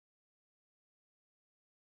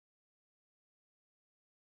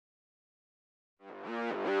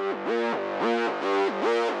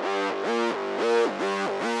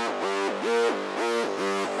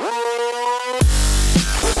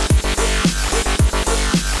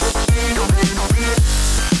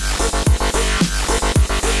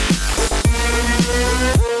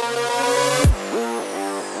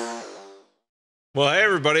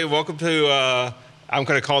everybody. Welcome to, I'm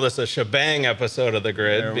going to call this a SHABANG episode of The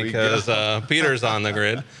Grid because Peter's on the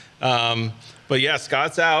grid. But yeah,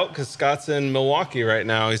 Scott's out because Scott's in Milwaukee right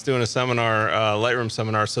now. He's doing a seminar, Lightroom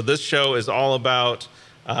seminar. So this show is all about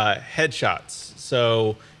headshots.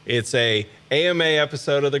 So it's a AMA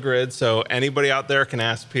episode of The Grid. So anybody out there can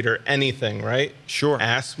ask Peter anything, right? Sure.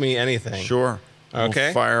 Ask me anything. Sure. Okay.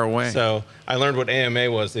 We'll fire away. So I learned what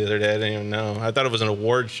AMA was the other day. I didn't even know. I thought it was an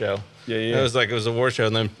award show. Yeah. It was like it was an award show,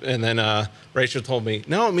 and then Rachel told me,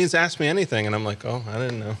 no, it means ask me anything, and I'm like, oh, I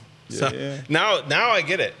didn't know. Now I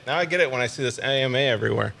get it. Now I get it when I see this AMA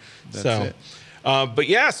everywhere. That's it. But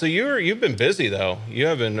yeah, so you've been busy though. You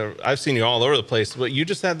have been. I've seen you all over the place. But you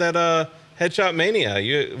just had that headshot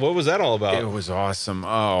mania. What was that all about? It was awesome.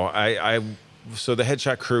 Oh, so the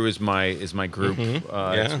Headshot Crew is my group.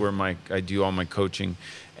 It's where I do all my coaching,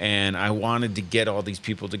 and I wanted to get all these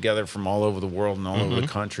people together from all over the world and all over the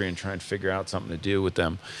country and try and figure out something to do with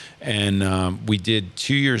them. And we did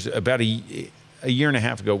 2 years, about a year and a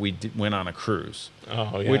half ago, we went on a cruise.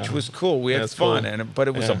 Oh, yeah. Which was cool. We had fun, cool. but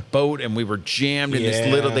it was a boat, and we were jammed in this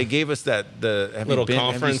little. They gave us the little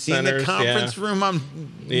conference centers. Have you seen the conference room on?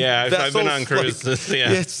 I've been on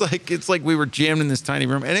cruises. Like, it's like we were jammed in this tiny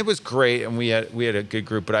room, and it was great, and we had a good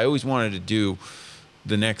group. But I always wanted to do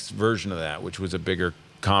the next version of that, which was a bigger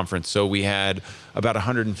conference. So we had about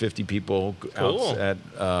 150 people out at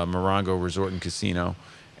Morongo Resort and Casino.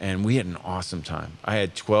 And we had an awesome time. I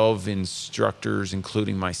had 12 instructors,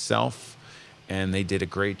 including myself, and they did a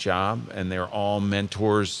great job. And they're all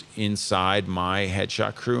mentors inside my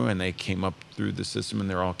headshot crew, and they came up through the system, and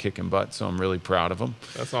they're all kicking butt. So I'm really proud of them.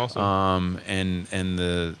 That's awesome. And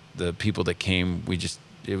the people that came,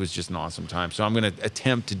 it was just an awesome time. So I'm going to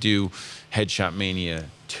attempt to do Headshot Mania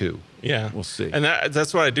 2. Yeah, we'll see. And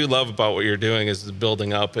that's what I do love about what you're doing is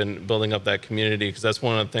building up that community, because that's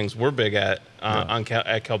one of the things we're big at at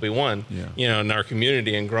KelbyOne. In our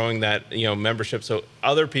community, and growing that membership, so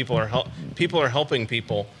other people are helping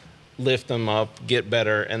people lift them up, get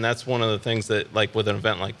better, and that's one of the things that, like with an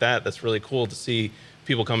event like that, that's really cool to see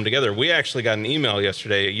people come together. We actually got an email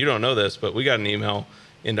yesterday. You don't know this, but we got an email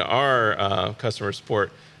into our customer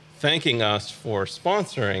support thanking us for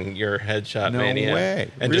sponsoring your Headshot Mania. No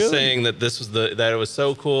way. And just saying that this was that it was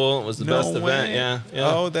so cool. It was the best event.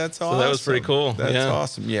 Yeah. Oh, that's awesome. So that was pretty cool. That's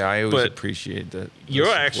awesome. Yeah, I always appreciate that.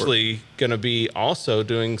 You're actually going to be also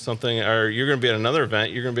doing something, or you're going to be at another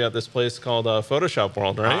event. You're going to be at this place called Photoshop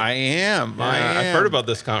World, right? I am. I've heard about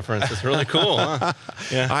this conference. It's really cool. Huh?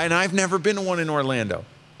 Yeah. And I've never been to one in Orlando.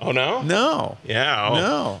 Oh, no? No. Yeah.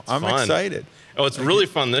 No. I'm excited. Oh, it's really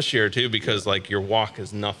fun this year too, because like your walk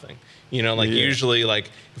is nothing. Usually, like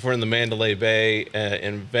if we're in the Mandalay Bay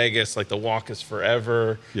in Vegas, like the walk is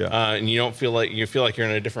forever, and you feel like you're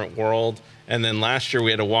in a different world. And then last year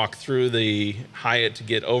we had to walk through the Hyatt to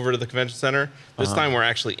get over to the convention center. This time we're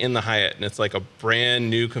actually in the Hyatt, and it's like a brand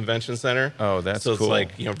new convention center. Oh, that's cool. So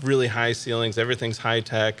it's like really high ceilings, everything's high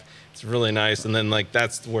tech. It's really nice, and then like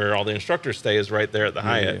that's where all the instructors stay, is right there at the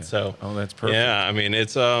Hyatt. Yeah. So that's perfect. Yeah, I mean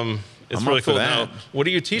it's really cool. Now, what are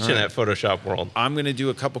you teaching at Photoshop World? I'm going to do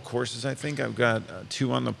a couple courses, I think. I've got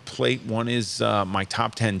 2 on the plate. One is my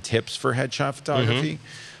top 10 tips for headshot photography.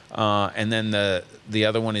 And then the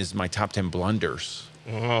other one is my top 10 blunders.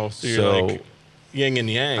 Oh, so you're like yin and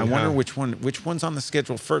yang. I wonder which one's on the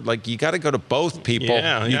schedule first. Like, you got to go to both, people.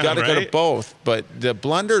 You got to go to both. But the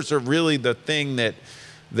blunders are really the thing that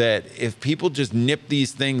if people just nip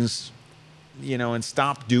these things, and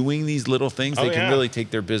stop doing these little things, they can really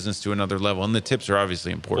take their business to another level. And the tips are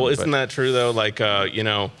obviously important. Well, isn't that true though? Like,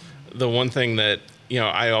 the one thing that,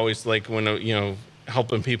 I always like when,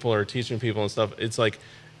 helping people or teaching people and stuff, it's like,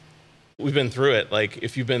 we've been through it. Like,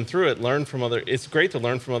 if you've been through it, it's great to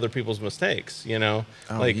learn from other people's mistakes,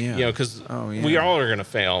 because we all are going to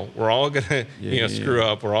fail. We're all going to, screw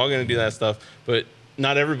up. We're all going to do that stuff. But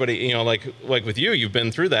not everybody, like with you've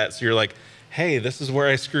been through that. So you're like, hey, this is where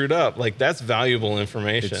I screwed up. Like, that's valuable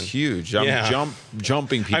information. It's huge. I'm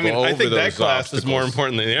jumping people over I think that class obstacles. is more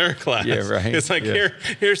important than the other class. Yeah, right. It's like,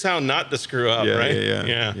 here's how not to screw up, right?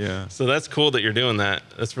 Yeah. So that's cool that you're doing that.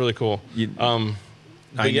 That's really cool.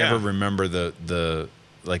 I never remember the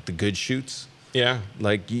good shoots. Yeah.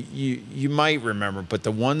 Like, you might remember, but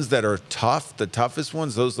the ones that are tough, the toughest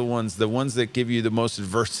ones, those are the ones that give you the most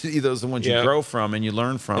adversity. Those are the ones you grow from and you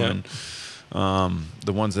learn from. And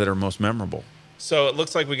the ones that are most memorable. So it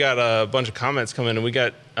looks like we got a bunch of comments coming, and we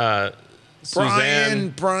got Suzanne.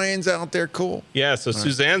 Brian's out there, cool. Yeah, so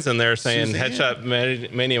Suzanne's in there saying Headshot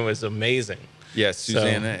Mania was amazing. Yes,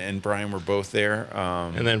 Susanna and Brian were both there.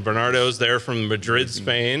 And then Bernardo's there from Madrid,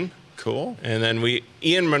 Spain. Cool. And then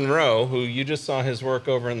Ian Monroe, who you just saw his work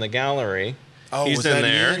over in the gallery. Oh, he's was in that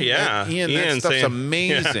there. Ian? Yeah, Ian, that stuff's saying,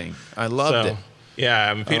 amazing. Yeah. I loved it.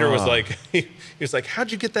 Yeah, I mean, Peter was like, he was like,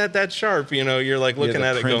 how'd you get that sharp? You know, you're like looking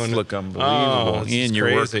at it prints going, look unbelievable. Oh, Ian,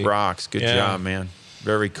 your work rocks. Good job, man.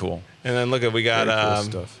 Very cool. And then look at, we got,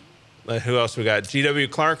 cool stuff. Who else we got? GW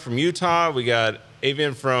Clark from Utah. We got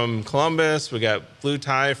Avian from Columbus. We got Blue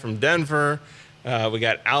Tie from Denver. We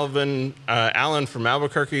got Alan from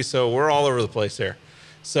Albuquerque. So we're all over the place here.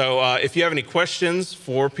 So if you have any questions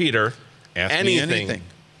for Peter, ask me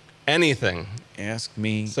anything. Ask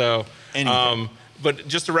me so, anything. But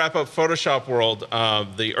just to wrap up Photoshop World,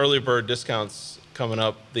 the early bird discounts coming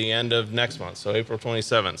up the end of next month, so April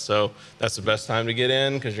 27th. So that's the best time to get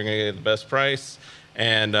in because you're going to get the best price.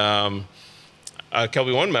 And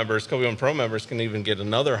KelbyOne members, KelbyOne Pro members can even get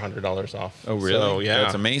another $100 off. Oh, really? So, yeah.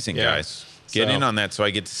 That's amazing, guys. Get in on that so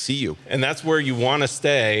I get to see you. And that's where you want to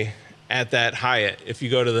stay at that Hyatt. If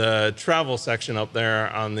you go to the travel section up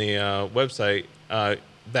there on the website,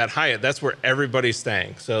 that Hyatt, that's where everybody's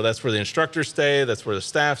staying. So that's where the instructors stay. That's where the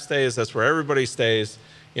staff stays. That's where everybody stays.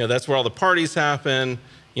 You know, that's where all the parties happen.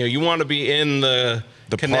 You know, you want to be in the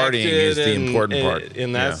partying is the important part.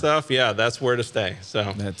 In that stuff, yeah, that's where to stay.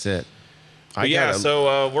 So that's it.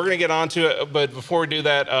 So we're going to get on to it. But before we do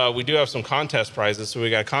that, we do have some contest prizes. So we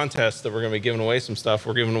got contests that we're going to be giving away some stuff.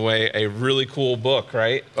 We're giving away a really cool book,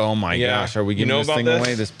 right? Oh, my gosh. Are we giving this thing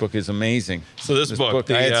away? This book is amazing. So this book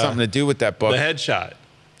I had something to do with that book. The Headshot.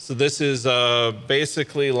 So this is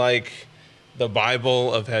basically like the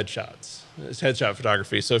Bible of headshots. It's headshot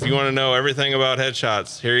photography. So if you want to know everything about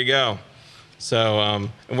headshots, here you go. So, and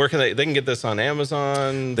where can they can get this on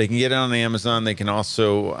Amazon? They can get it on Amazon. They can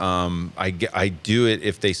also, I do it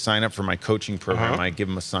if they sign up for my coaching program. I give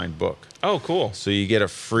them a signed book. Oh, cool. So you get a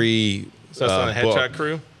free So that's on Headshot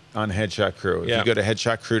Crew? On Headshot Crew. If you go to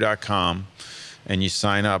headshotcrew.com and you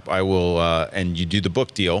sign up, I will, and you do the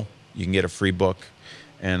book deal, you can get a free book,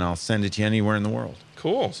 and I'll send it to you anywhere in the world.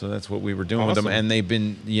 Cool. So that's what we were doing with them. And they've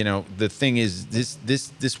been, you know, the thing is,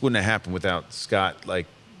 this wouldn't have happened without Scott, like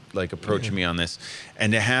approaching me on this.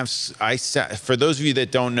 And to have, for those of you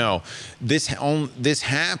that don't know, this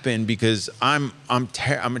happened because I'm a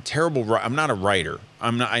terrible, I'm not a writer.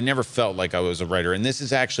 I never felt like I was a writer. And this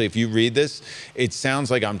is actually, if you read this, it sounds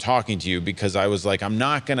like I'm talking to you because I was like, I'm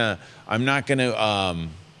not gonna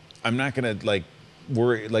like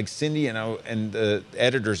worry, like Cindy and the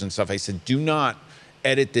editors and stuff. I said, do not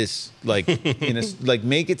edit this like like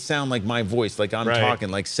make it sound like my voice, like I'm talking,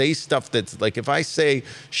 like say stuff that's like, if I say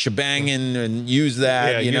shebanging and use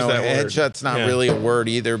that, you know, headshot's not really a word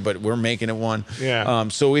either, but we're making it one.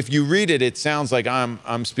 So if you read it, it sounds like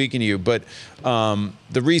I'm speaking to you. But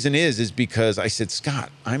the reason is because I said, Scott,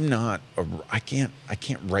 I can't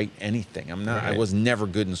write anything. I was never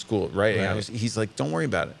good in school, right? He's like, don't worry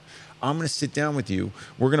about it. I'm going to sit down with you.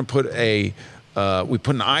 We're going to put we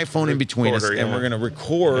put an iPhone in between us, and we're going to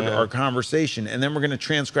record our conversation, and then we're going to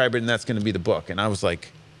transcribe it, and that's going to be the book. And I was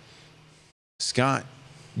like, Scott,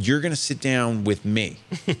 you're going to sit down with me.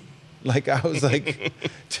 Like, I was like,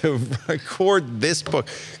 to record this book.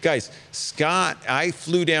 Guys, Scott, I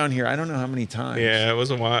flew down here, I don't know how many times. Yeah, it was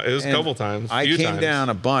a while. It was a couple times. I came down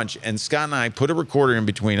a bunch, and Scott and I put a recorder in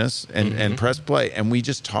between us and pressed play, and we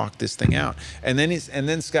just talked this thing out. And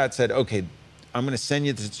then Scott said, okay, I'm going to send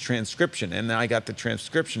you the transcription. And then I got the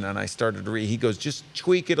transcription, and I started to read. He goes, just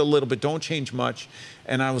tweak it a little bit. Don't change much.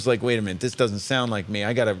 And I was like, wait a minute, this doesn't sound like me.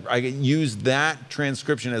 I use that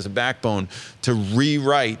transcription as a backbone to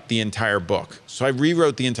rewrite the entire book. So I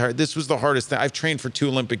rewrote this was the hardest thing. I've trained for 2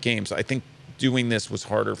 Olympic Games. I think doing this was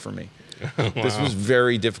harder for me. Wow. This was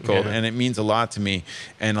very difficult, and it means a lot to me.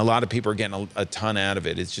 And a lot of people are getting a ton out of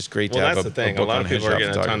it. It's just great to have a book. A lot of people are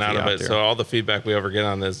getting a ton out of it. So all the feedback we ever get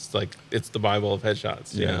on this, like, it's the Bible of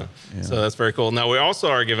headshots. Yeah. So that's very cool. Now we also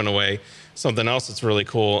are giving away something else that's really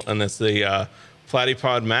cool, and that's the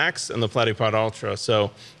Platypod Max and the Platypod Ultra.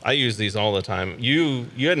 So I use these all the time. You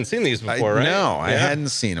hadn't seen these before, right? No, I hadn't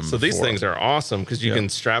seen them before. So these things are awesome because you can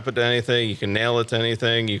strap it to anything. You can nail it to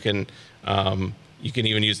anything. You can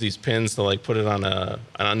even use these pins to like put it on an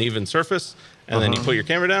uneven surface, and then you put your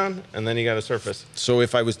camera down, and then you got a surface. So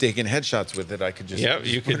if I was taking headshots with it, I could just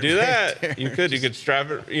you could do that. You could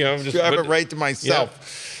strap it, just strap it right to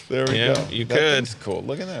myself. There we go. You that could. Thing's cool.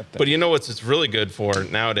 Look at that thing. But you know what's it's really good for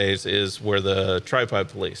nowadays is where the tripod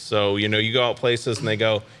police. So you go out places and they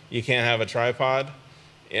go, you can't have a tripod.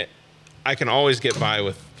 I can always get by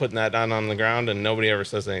with putting that down on the ground and nobody ever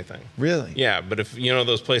says anything. Really? Yeah, but if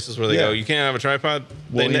those places where they go, you can't have a tripod.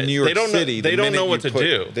 Well, in New York City, they don't know what to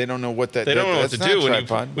do. They don't know what that. They don't know what to do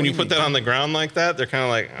when you put that on the ground like that. They're kind of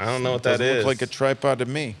like, I don't know what that is. Looks like a tripod to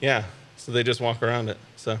me. Yeah. So they just walk around it.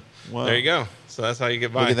 So there you go. So that's how you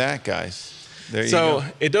get by. Look at that, guys. There you so go.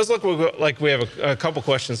 it does look like we have a couple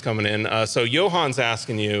questions coming in. So Johan's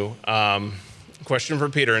asking you, question for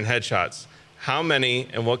Peter in headshots. How many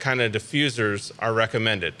and what kind of diffusers are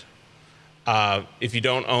recommended? If you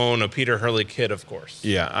don't own a Peter Hurley kit, of course.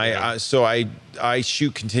 Yeah, so I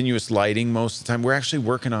shoot continuous lighting most of the time. We're actually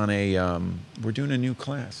working on we're doing a new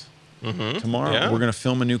class tomorrow. Yeah. We're going to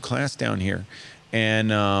film a new class down here.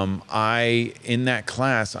 And in that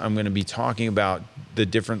class, I'm going to be talking about the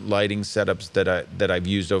different lighting setups that I've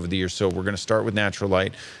used over the years. So we're going to start with natural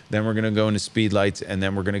light, then we're going to go into speed lights, and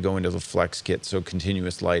then we're going to go into the flex kit, so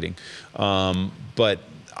continuous lighting. But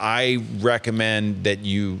I recommend that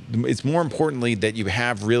it's more importantly that you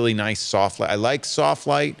have really nice soft light. I like soft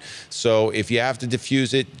light, so if you have to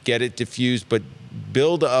diffuse it, get it diffused, but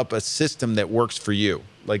build up a system that works for you.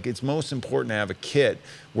 Like, it's most important to have a kit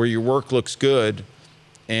where your work looks good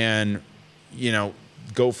and,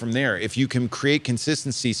 go from there. If you can create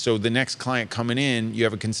consistency, so the next client coming in, you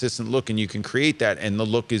have a consistent look and you can create that and the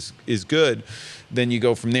look is good, then you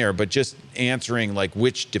go from there. But just answering like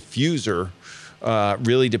which diffuser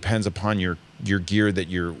really depends upon your gear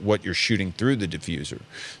what you're shooting through the diffuser.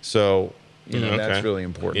 So, that's really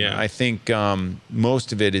important. Yeah. I think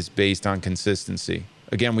most of it is based on consistency.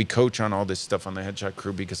 Again, we coach on all this stuff on the Headshot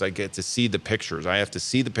crew because I get to see the pictures. I have to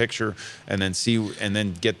see the picture and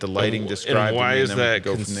then get the lighting described. And why is then we that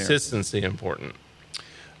can go from there. consistency important?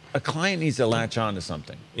 A client needs to latch on to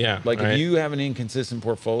something. Yeah. Like right. if you have an inconsistent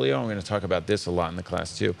portfolio, I'm going to talk about this a lot in the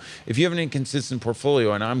class too. If you have an inconsistent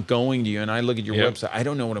portfolio and I'm going to you and I look at your website, I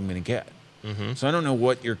don't know what I'm going to get. So I don't know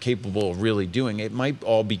what you're capable of really doing. It might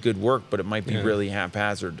all be good work, but it might be really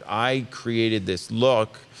haphazard. I created this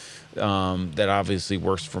look that obviously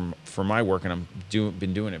works for my work, and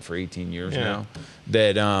been doing it for 18 years now.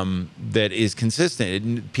 That is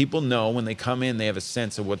consistent. People know when they come in, they have a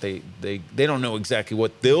sense of what they don't know exactly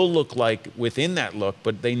what they'll look like within that look,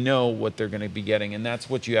 but they know what they're going to be getting, and that's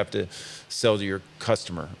what you have to sell to your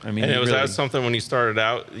customer. I mean, and was that something when you started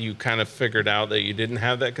out, you kind of figured out that you didn't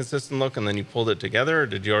have that consistent look, and then you pulled it together, or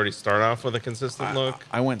did you already start off with a consistent look?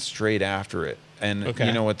 I went straight after it. And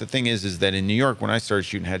you know what the thing is that in New York, when I started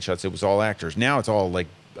shooting headshots, it was all actors. Now it's all like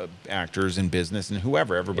actors in business and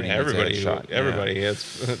whoever. Everybody needs a headshot. Everybody.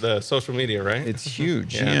 It's the social media, right? It's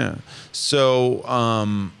huge. So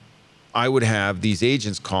I would have these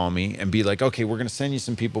agents call me and be like, okay, we're going to send you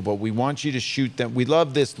some people, but we want you to shoot them. We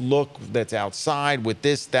love this look that's outside with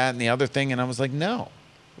this, that, and the other thing. And I was like, no.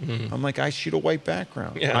 I'm like, I shoot a white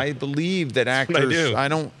background. I believe that actors, I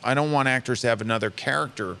don't want actors to have another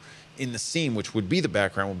character in the scene, which would be the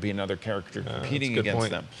background, would be another character competing against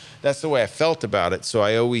them. That's the way I felt about it. So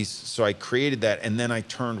I created that, and then I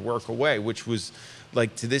turned work away, which was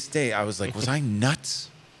like, to this day, I was like, was I nuts?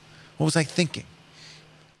 What was I thinking?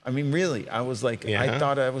 I mean, really, I was like, I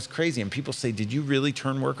thought I was crazy. And people say, did you really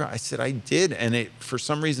turn work? I said, I did. And for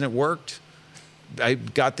some reason it worked. I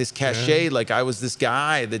got this cachet, like I was this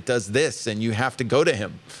guy that does this, and you have to go to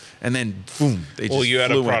him. And then, boom, they just you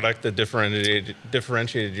had flew a product that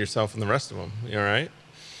differentiated yourself from the rest of them. You all right?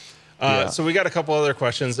 So we got a couple other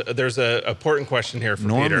questions. There's an important question here for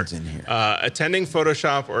Norman's Peter. in here. Attending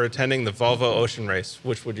Photoshop or attending the Volvo Ocean Race,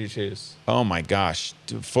 which would you choose? Oh my gosh,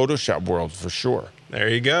 Photoshop world for sure. There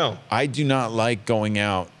you go. I do not like going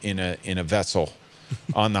out in a vessel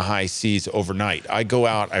on the high seas overnight. I go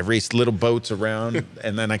out, I race little boats around,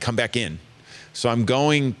 and then I come back in. So I'm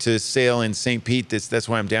going to sail in St. Pete. That's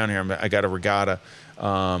why I'm down here. I got a regatta.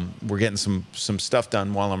 We're getting some stuff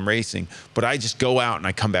done while I'm racing. But I just go out and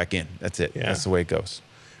I come back in. That's it. That's the way it goes.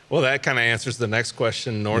 Well, that kind of answers the next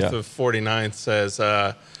question. North of 49th says,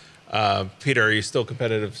 Peter, are you still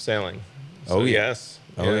competitive sailing? So, yes.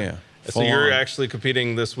 Oh, yeah. So you're actually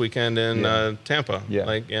competing this weekend in Tampa.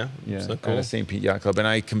 So cool. At St. Pete Yacht Club. And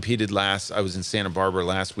I competed I was in Santa Barbara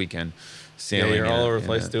last weekend. Sailing you're all over the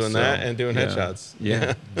place doing that and doing headshots.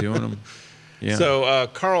 Yeah, doing them. Yeah. So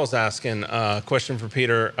Carl's asking a question for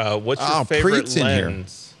Peter. What's your favorite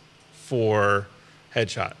lens for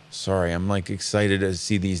headshot? Sorry, I'm like excited to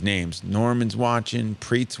see these names. Norman's watching.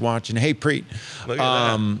 Preet's watching. Hey, Preet. Look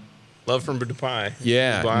at that. Love from Dubai.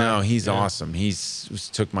 Yeah, Dubai. No, he's awesome. He's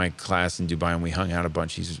took my class in Dubai and we hung out a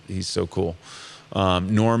bunch. He's so cool.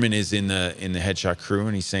 Norman is in the headshot crew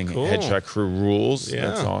and he's saying headshot crew rules. Yeah.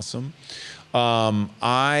 That's awesome.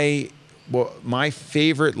 My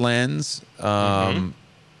favorite lens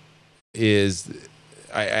is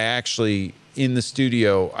I actually in the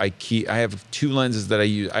studio I have two lenses that I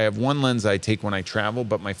use. I have one lens I take when I travel,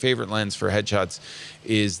 but my favorite lens for headshots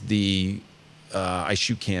is I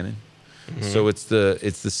shoot Canon. So it's the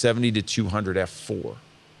 70 to 200 f4.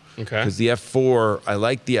 Okay. Because the f4, I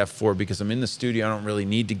like the f4 because I'm in the studio. I don't really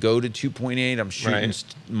need to go to 2.8. I'm shooting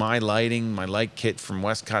my lighting, my light kit from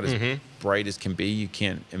Westcott is bright as can be. You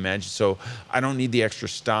can't imagine. So I don't need the extra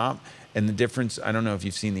stop. And the difference, I don't know if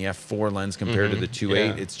you've seen the f4 lens compared to the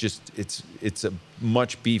 2.8. It's just, it's a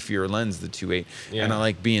much beefier lens, the 2.8. Yeah. And I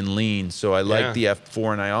like being lean. So I like the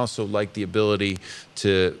f4, and I also like the ability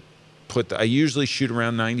to put I usually shoot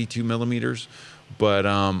around 92 millimeters, but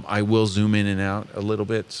I will zoom in and out a little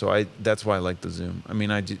bit. So that's why I like the zoom. I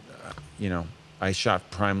mean, I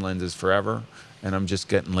shot prime lenses forever, and I'm just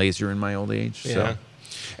getting lazier in my old age. Yeah. So,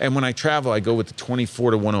 and when I travel, I go with the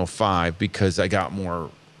 24 to 105 because I got more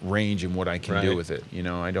range in what I can do with it.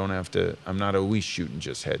 I don't have to, I'm not always shooting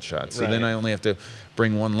just headshots. So then I only have to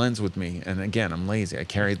bring one lens with me. And again, I'm lazy. I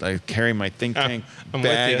carry my think tank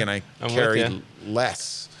bag, and I carry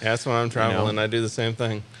less. Yeah, that's when I'm traveling. I do the same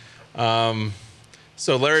thing.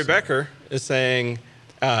 So Larry Becker is saying,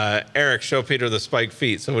 Eric, show Peter the spiked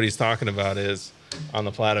feet. So what he's talking about is on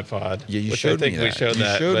the platypod. Yeah, you showed me that. We showed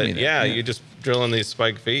that. But yeah, you just drill in these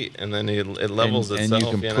spiked feet, and then it levels itself.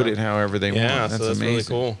 And you can put it however they want. That's so that's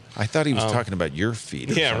amazing. Really cool. I thought he was talking about your feet.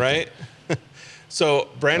 Yeah, right? So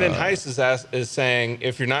Brandon Heiss is saying,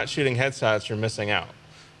 if you're not shooting headshots, you're missing out.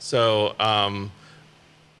 So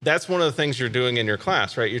that's one of the things you're doing in your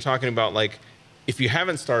class, right? You're talking about, like, if you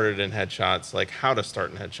haven't started in headshots, like how to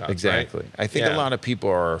start in headshots. Exactly. Right? I think a lot of people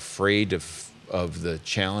are afraid of the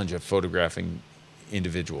challenge of photographing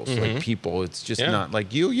individuals, like people. It's just not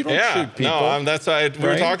like you don't shoot people. No, that's why we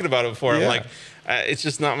were talking about it before. I'm like, it's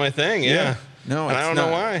just not my thing. No, and I don't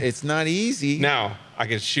know why. It's not easy. Now, I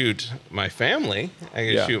can shoot my family. I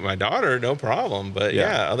can shoot my daughter, no problem. But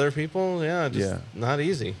other people, just not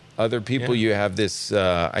easy. Other people, you have this,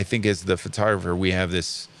 I think as the photographer, we have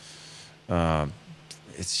this,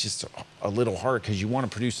 it's just a little hard because you want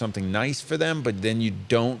to produce something nice for them, but then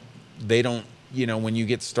they don't, when you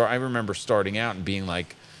get started, I remember starting out and being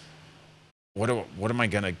like, what am I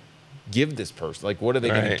going to give this person? Like, what are they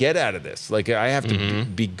going to get out of this? Like, I have to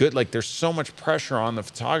be good. Like, there's so much pressure on the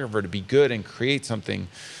photographer to be good and create something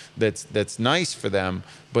that's nice for them.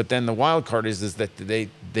 But then the wild card is that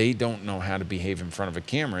they don't know how to behave in front of a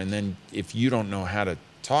camera. And then if you don't know how to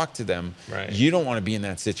talk to them, you don't want to be in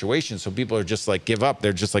that situation. So people are just like, give up.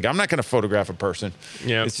 They're just like, I'm not going to photograph a person.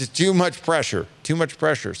 It's just too much pressure.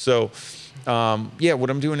 So what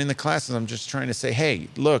I'm doing in the class is I'm just trying to say, hey,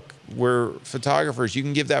 look, we're photographers. You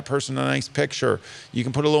can give that person a nice picture. You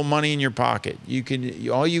can put a little money in your pocket.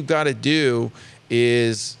 All you've got to do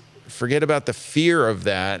is forget about the fear of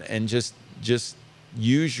that and just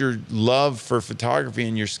use your love for photography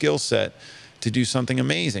and your skill set to do something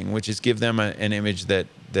amazing, which is give them an image that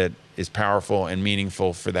is powerful and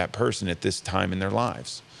meaningful for that person at this time in their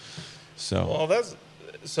lives. So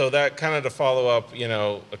that kind of to follow up,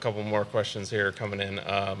 a couple more questions here coming in.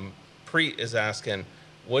 Preet is asking,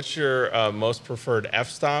 what's your most preferred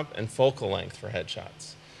f-stop and focal length for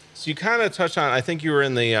headshots? So you kind of touched on, I think you were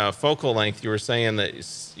in the focal length, you were saying that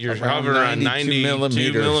you're hovering around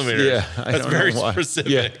 92 millimeters. Yeah, that's very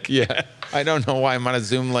specific. Yeah. I don't know why I'm on a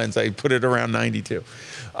zoom lens. I put it around 92.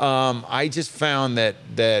 I just found that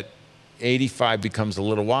 85 becomes a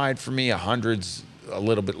little wide for me. 100's a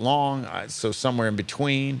little bit long, so somewhere in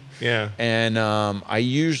between. Yeah. And I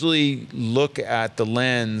usually look at the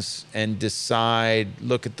lens and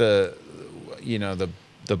look at the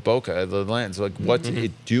bokeh, the lens, like what's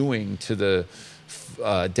it doing to the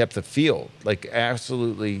depth of field, like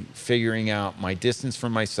absolutely figuring out my distance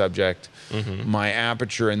from my subject, my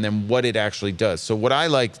aperture, and then what it actually does. So what I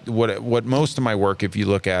like, what most of my work, if you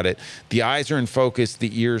look at it, the eyes are in focus,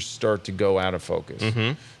 the ears start to go out of focus.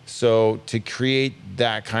 So to create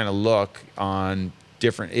that kind of look on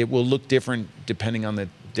different, it will look different depending on the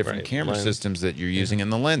different camera systems that you're using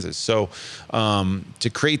and the lenses. So to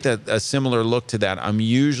create a similar look to that, I'm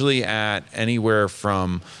usually at anywhere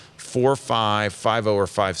from 4.5, 5.0, or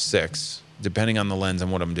 5.6, depending on the lens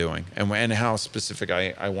and what I'm doing and how specific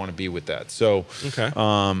I want to be with that. So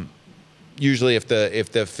usually if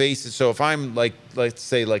the face is, so if I'm like, let's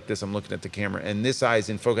say like this, I'm looking at the camera and this eye's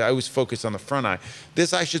in focus, I always focus on the front eye.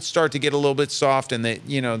 This eye should start to get a little bit soft, and the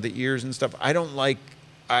ears and stuff. I don't like,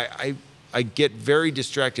 I get very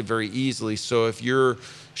distracted very easily. So if you're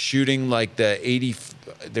shooting like the 80,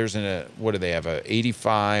 what do they have, a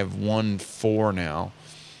 85 1.4 now,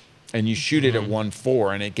 and you shoot it at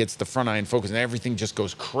 1.4 and it gets the front eye in focus and everything just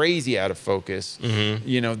goes crazy out of focus,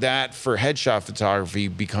 that for headshot photography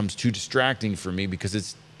becomes too distracting for me, because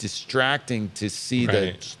it's distracting to see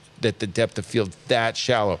that the depth of field that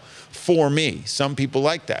shallow for me. Some people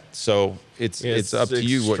like that. So it's up to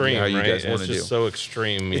you how you guys want to do. It's just so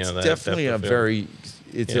extreme. It's definitely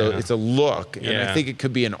it's a look, and I think it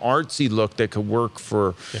could be an artsy look that could work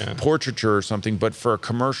for portraiture or something, but for a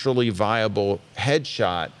commercially viable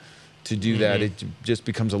headshot to do that, it just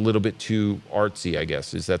becomes a little bit too artsy, I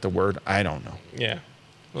guess. Is that the word? I don't know. Yeah.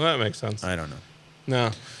 Well, that makes sense. I don't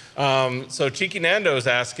know. No. So Cheeky Nando is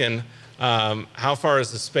asking, how far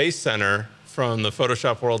is the Space Center from the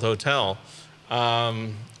Photoshop World Hotel?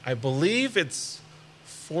 I believe it's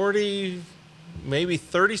 40, maybe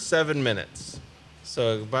 37 minutes.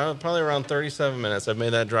 So probably around 37 minutes. I've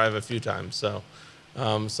made that drive a few times. So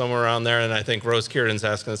somewhere around there. And I think Rose Kieran's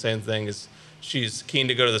asking the same thing. She's keen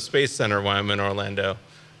to go to the Space Center while I'm in Orlando.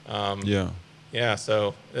 Yeah,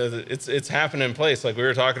 so it's happening in place, like we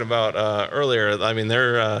were talking about earlier. I mean,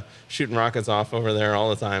 they're shooting rockets off over there all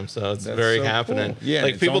the time, so it's very happening. Cool. Yeah,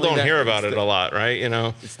 like people don't hear about it a lot, right? You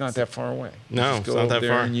know, it's not that far away. No, it's not that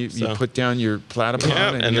far. And you put down your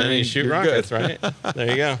platypod, and then you shoot rockets, right? There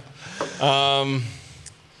you go.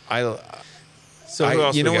 So who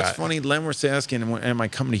else you know we got? what's funny? Len was asking, am I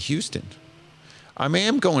coming to Houston? I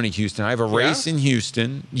am going to Houston. I have a race in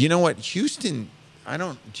Houston. You know what, Houston?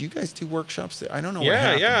 Do you guys do workshops there? I don't know.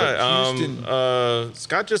 Houston,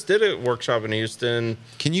 Scott just did a workshop in Houston.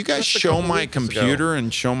 Can you guys show my computer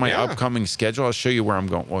and show my upcoming schedule? I'll show you where I'm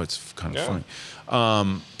going. Well, it's kind of funny.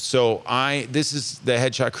 This is the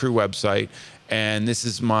Headshot Crew website, and this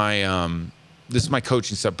is my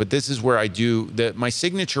coaching stuff, but this is where I do my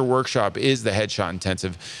signature workshop is the Headshot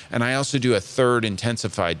Intensive, and I also do a third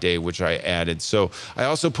intensified day, which I added. So I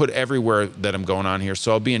also put everywhere that I'm going on here.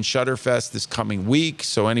 So I'll be in Shutterfest this coming week.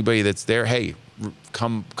 So anybody that's there, hey,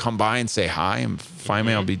 come by and say hi and find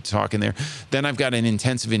me. I'll be talking there. Then I've got an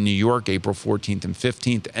intensive in New York, April 14th and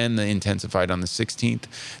 15th, and the intensified on the 16th.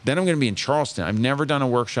 Then I'm going to be in Charleston. I've never done a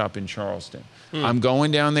workshop in Charleston. I'm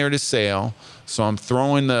going down there to sail, so I'm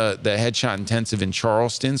throwing the Headshot Intensive in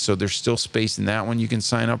Charleston, so there's still space in that one you can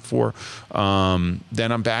sign up for.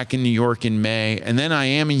 Then I'm back in New York in May, and then I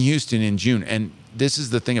am in Houston in June. And this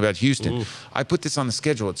is the thing about Houston. I put this on the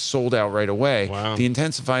schedule. It's sold out right away. Wow. The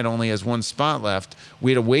Intensified only has one spot left.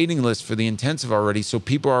 We had a waiting list for the Intensive already, so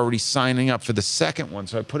people are already signing up for the second one.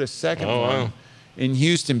 So I put a second one in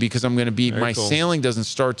Houston because I'm going to be, my sailing doesn't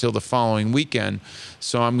start till the following weekend.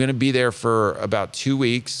 So I'm going to be there for about 2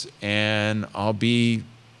 weeks, and I'll be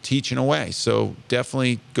teaching away. So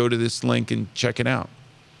definitely go to this link and check it out.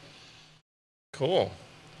 Cool.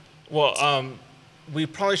 Well, we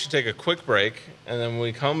probably should take a quick break, and then when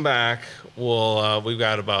we come back, we've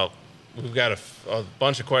got a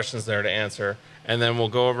bunch of questions there to answer, and then we'll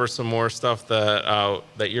go over some more stuff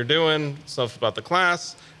that you're doing, stuff about the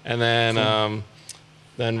class, and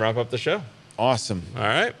then wrap up the show. Awesome. All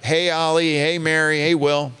right. Hey, Ollie. Hey, Mary. Hey,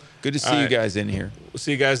 Will. Good to see you guys in here. We'll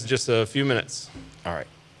see you guys in just a few minutes. All right.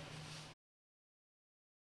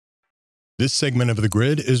 This segment of The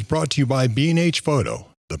Grid is brought to you by B&H Photo,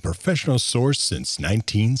 the professional source since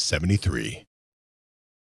 1973.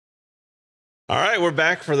 All right, we're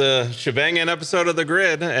back for the SHABANG episode of The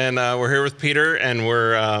Grid, and we're here with Peter, and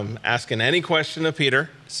we're asking any question of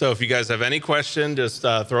Peter. So if you guys have any question, just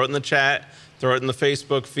throw it in the chat, throw it in the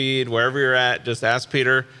Facebook feed, wherever you're at, just ask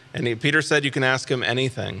Peter. And Peter said you can ask him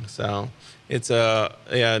anything. So it's no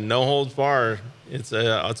holds barred. It's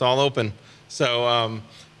all open. So,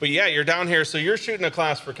 but yeah, you're down here. So you're shooting a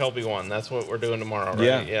class for KelbyOne. That's what we're doing tomorrow,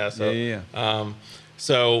 right? Yeah.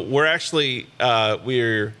 So we're actually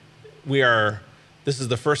we are. This is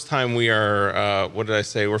the first time we are. What did I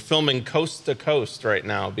say? We're filming coast to coast right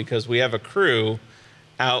now because we have a crew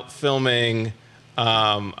out filming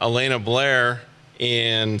Elena Blair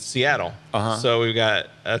in Seattle. So we've got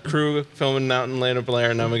a crew filming out in Elena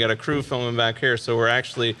Blair, and then we got a crew filming back here. So we're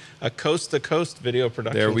actually a coast-to-coast video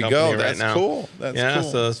production company right now. That's cool. That's cool.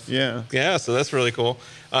 So so that's really cool.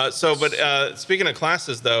 But speaking of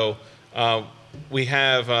classes, though, we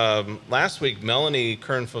have last week Melanie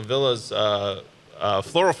Kern-Favilla's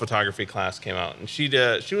floral photography class came out, and she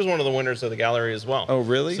was one of the winners of the gallery as well. Oh,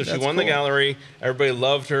 really? So she won the gallery. Everybody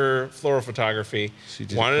loved her floral photography.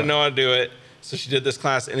 Wanted to know how to do it. So she did this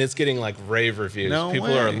class, and it's getting like rave reviews.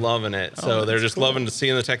 People are loving it. So they're just loving to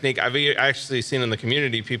seeing the technique. I've actually seen in the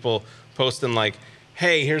community people posting like,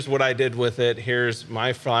 hey, here's what I did with it. Here's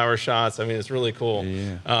my flower shots. I mean, it's really cool.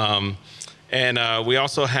 Yeah. And we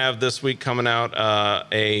also have this week coming out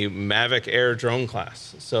a Mavic Air drone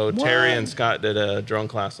class. So Terry and Scott did a drone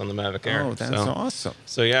class on the Mavic Air. Oh, that's awesome.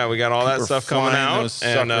 So yeah, we got all that stuff coming out. Those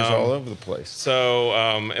suckers all over the place. So,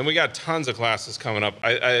 and we got tons of classes coming up.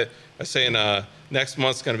 I say next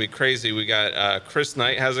month's going to be crazy. We got Chris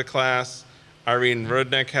Knight has a class. Irene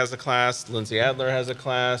Rudnick has a class. Lindsay Adler has a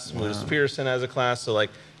class. Moose Pearson has a class. So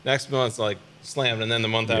like next month's like slammed, and then the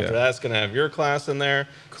month after that's going to have your class in there.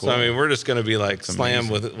 Cool. So I mean, we're just going to be like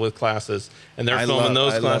slammed with classes, and they're filming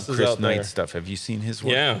those classes Chris out there. Knight's stuff. Have you seen his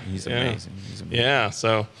work? Yeah, he's amazing. He's amazing. Yeah.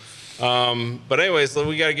 So, but anyways, so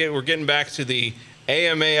we're getting back to the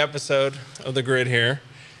AMA episode of the Grid here,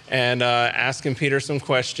 and asking Peter some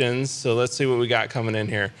questions. So let's see what we got coming in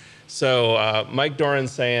here. So Mike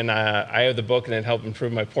Doran's saying, I have the book and it helped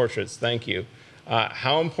improve my portraits. Thank you.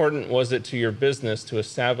 How important was it to your business to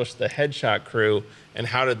establish the headshot crew, and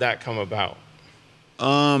how did that come about?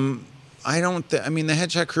 I mean, the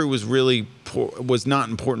headshot crew was was not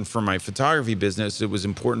important for my photography business. It was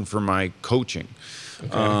important for my coaching.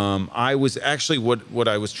 Okay. I was actually, what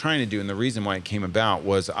I was trying to do, and the reason why it came about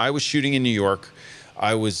was I was shooting in New York.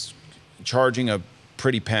 I was charging a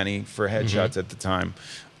pretty penny for headshots at the time.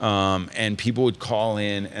 And people would call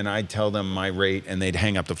in and I'd tell them my rate and they'd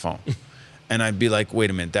hang up the phone. And I'd be like, wait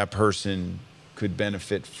a minute, that person could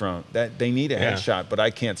benefit from that. They need a headshot, but I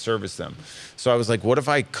can't service them. So I was like, what if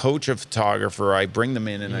I coach a photographer, I bring them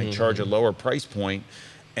in and I charge a lower price point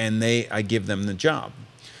and I give them the job.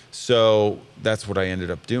 So that's what I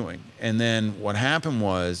ended up doing. And then what happened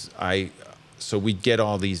was so we'd get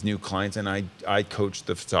all these new clients and I coached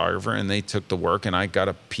the photographer and they took the work and I got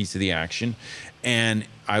a piece of the action. And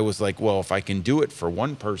I was like, well, if I can do it for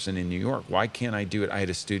one person in New York, why can't I do it? I had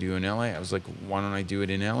a studio in LA. I was like, why don't I do it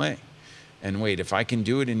in LA? And wait, if I can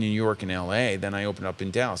do it in New York and LA, then I opened up in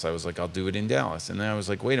Dallas. I was like, I'll do it in Dallas. And then I was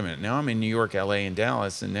like, wait a minute, now I'm in New York, LA, and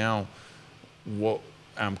Dallas, and now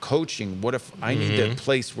I'm coaching. What if I need a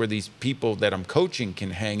place where these people that I'm coaching can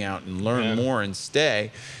hang out and learn more and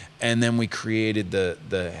stay? And then we created the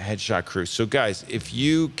headshot crew. So guys,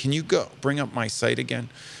 can you go bring up my site again?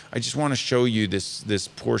 I just want to show you this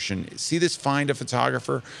portion. See this find a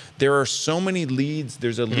photographer? There are so many leads.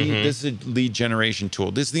 There's a lead. This is a lead generation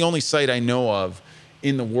tool. This is the only site I know of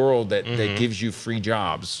in the world that gives you free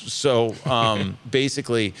jobs. So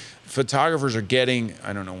basically, photographers are getting,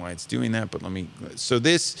 I don't know why it's doing that, but so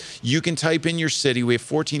this, you can type in your city. We have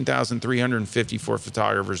 14,354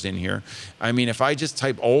 photographers in here. I mean, if I just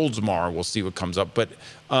type Oldsmar, we'll see what comes up. But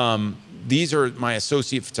these are my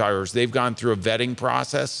associate photographers. They've gone through a vetting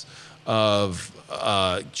process of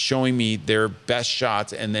showing me their best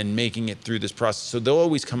shots and then making it through this process. So they'll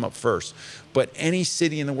always come up first. But any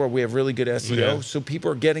city in the world, we have really good SEO, so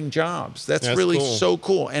people are getting jobs. That's really cool. So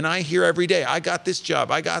cool. And I hear every day, I got this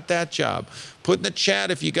job, I got that job. Put in the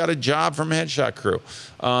chat if you got a job from Headshot Crew.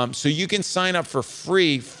 So you can sign up for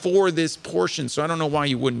free for this portion. So I don't know why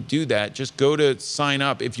you wouldn't do that. Just go to sign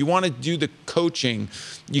up. If you want to do the coaching,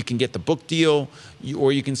 you can get the book deal,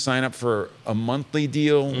 or you can sign up for a monthly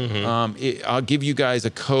deal. I'll give you guys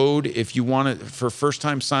a code if you want it for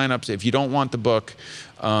first-time signups. If you don't want the book,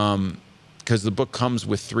 because the book comes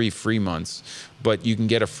with 3 free months, but you can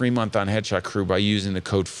get a free month on Headshot Crew by using the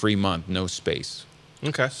code FREEMONTH, no space.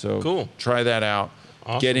 Okay, so cool. Try that out.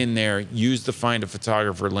 Awesome. Get in there, use the Find a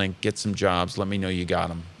Photographer link, get some jobs, let me know you got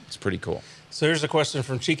them. It's pretty cool. So here's a question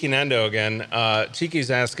from Cheeky Nando again. Cheeky's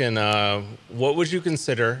asking, what would you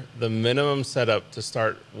consider the minimum setup to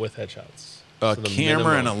start with headshots? A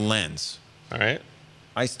camera and a lens. All right.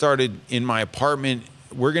 I started in my apartment.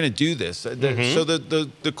 We're going to do this. So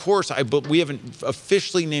the course, we haven't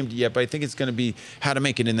officially named it yet, but I think it's going to be how to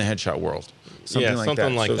make it in the headshot world. Something like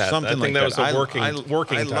that. I think that was a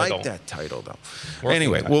working title. I like that title, though.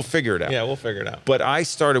 Anyway, we'll figure it out. Yeah, we'll figure it out. But I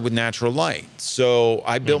started with natural light. So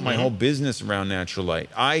I built my whole business around natural light.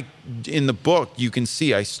 In the book, you can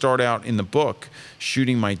see I start out in the book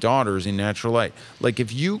shooting my daughters in natural light. Like,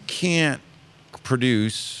 if you can't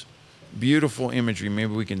produce beautiful imagery,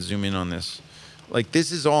 maybe we can zoom in on this. Like,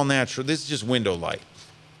 this is all natural. This is just window light.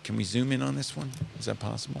 Can we zoom in on this one? Is that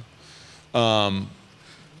possible?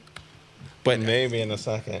 But maybe in a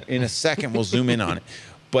second. In a second, we'll zoom in on it.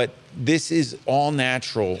 But this is all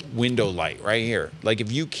natural window light right here. Like,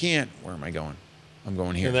 if you can't, where am I going? I'm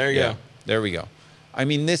going here. There you go. There we go. I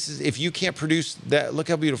mean, this is, if you can't produce that, look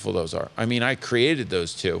how beautiful those are. I mean, I created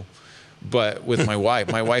those two, but with my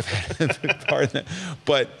wife. My wife had a big part of that.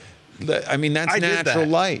 But, I mean, that's natural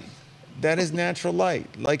light. That is natural light.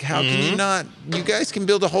 Like, how can you not? You guys can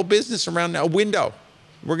build a whole business around a window.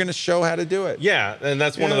 We're going to show how to do it. Yeah, and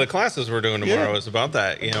that's one of the classes we're doing tomorrow is about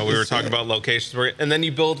that. You know, we were talking about locations, and then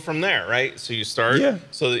you build from there, right? So you start. Yeah.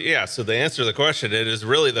 So the answer to the question, it is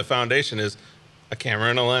really the foundation is a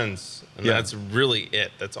camera and a lens, and that's really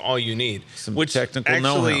it. That's all you need. Some which technical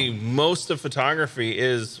actually most of photography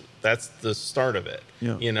is that's the start of it.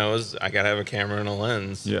 Yeah. You know, is I got to have a camera and a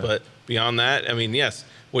lens. Yeah. But beyond that, I mean, yes,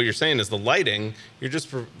 what you're saying is the lighting. You're just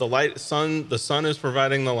the sun is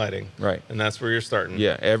providing the lighting. Right. And that's where you're starting.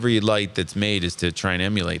 Yeah. Every light that's made is to try and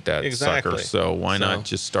emulate that Exactly. sucker. So why not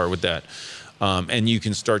just start with that? And you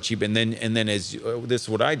can start cheap, and then as this is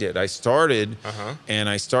what I did. I started, and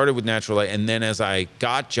I started with natural light, and then as I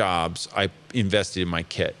got jobs, I invested in my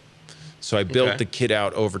kit. So I built the kit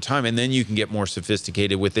out over time, and then you can get more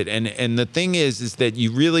sophisticated with it. And the thing is that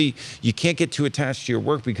you can't get too attached to your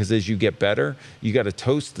work, because as you get better, you got to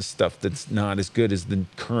toast the stuff that's not as good as the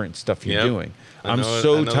current stuff you're doing. I'm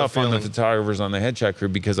so tough on the photographers on the headshot crew,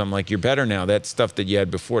 because I'm like, you're better now. That stuff that you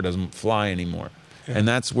had before doesn't fly anymore, and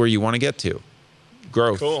that's where you want to get to.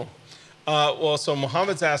 Growth. Cool. Well, so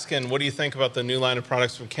Mohammed's asking, what do you think about the new line of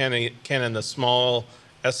products from Canon, the small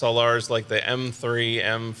SLRs like the M3,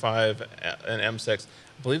 M5, and M6?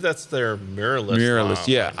 I believe that's their mirrorless. Mirrorless,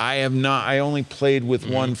 yeah. I have not. I only played with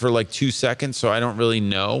one for like 2 seconds, so I don't really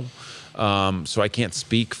know. So I can't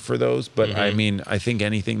speak for those, but I mean, I think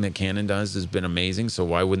anything that Canon does has been amazing. So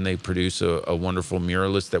why wouldn't they produce a wonderful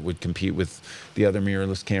mirrorless that would compete with the other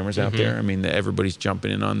mirrorless cameras out there? I mean, everybody's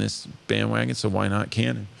jumping in on this bandwagon, so why not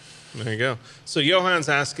Canon? There you go. So Johan's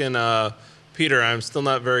asking, Peter, I'm still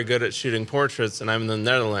not very good at shooting portraits, and I'm in the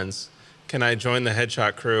Netherlands. Can I join the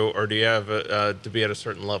headshot crew, or do you have to be at a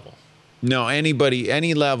certain level? No, anybody,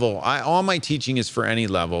 any level. All my teaching is for any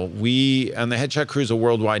level. We, and the Headshot Crew is a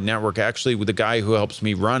worldwide network. Actually, with the guy who helps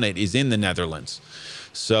me run it is in the Netherlands.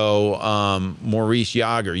 So Maurice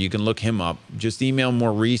Jager, you can look him up. Just email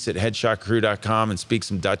Maurice at headshotcrew.com and speak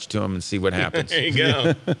some Dutch to him and see what happens. There you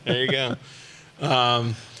go. There you go.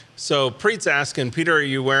 So Preet's asking, Peter, are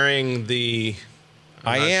you wearing the...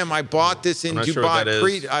 I am. I bought this in Dubai.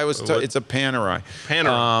 It's a Panerai.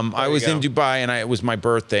 I was in Dubai, and it was my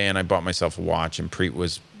birthday, and I bought myself a watch. And Preet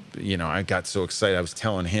was, you know, I got so excited. I was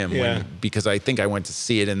telling him because I think I went to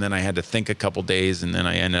see it, and then I had to think a couple days, and then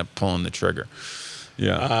I ended up pulling the trigger.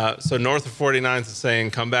 Yeah. So North of 49 is saying,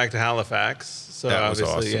 come back to Halifax. So that was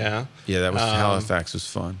obviously, awesome. Yeah, that was Halifax was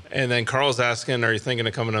fun. And then Carl's asking, are you thinking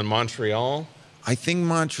of coming to Montreal? I think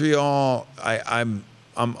Montreal.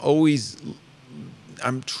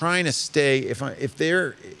 I'm trying to stay, if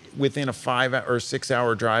they're within a 5 or 6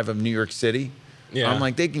 hour drive of New York City, I'm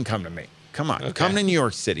like, they can come to me. Come on, come to New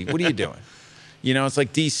York City. What are you doing? You know, it's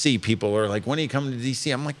like DC. People are like, when are you coming to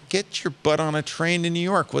DC? I'm like, get your butt on a train to New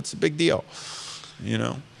York. What's the big deal? You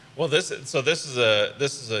know? Well, this is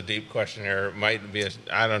a deep question here. It might be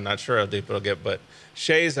I'm not sure how deep it'll get, but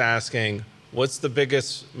Shay's asking, what's the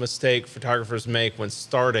biggest mistake photographers make when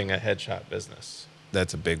starting a headshot business?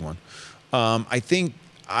 That's a big one. I think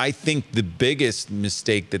the biggest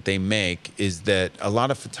mistake that they make is that a lot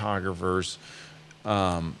of photographers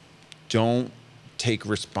don't take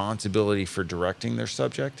responsibility for directing their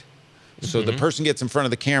subject. So the person gets in front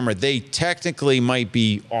of the camera, they technically might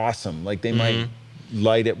be awesome. Like they might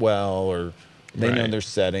light it well, or they know their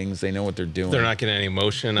settings, they know what they're doing. They're not getting any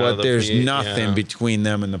motion out of the But there's nothing between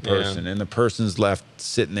them and the person. And the person's left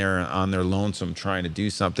sitting there on their lonesome trying to do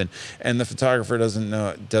something. And the photographer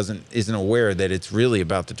isn't aware that it's really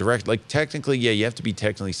about the direct. Like technically, yeah, you have to be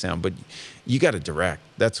technically sound, but you got to direct.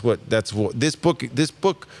 That's what this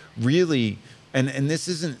book really, and this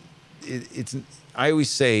isn't, it's, I always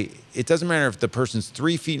say, it doesn't matter if the person's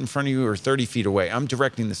 3 feet in front of you or 30 feet away. I'm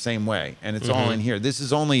directing the same way, and it's all in here. This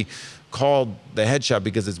is only called the headshot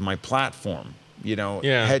because it's my platform. You know,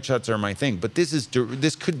 headshots are my thing. But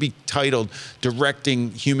this could be titled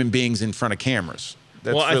 "Directing Human Beings in Front of Cameras."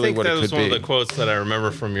 That's well, really I think what that it was could one be. of the quotes that I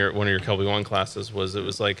remember from one of your KelbyOne classes. It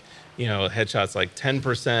was like, you know, headshots like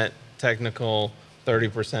 10% technical,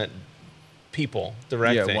 30% people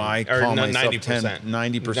directing. Yeah, well, I call myself 90%.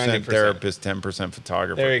 90% therapist, 10%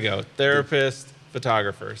 photographer. There you go, therapist,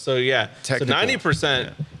 photographer. So yeah, Technical. So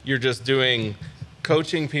 90% you're just doing,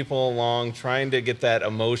 coaching people along, trying to get that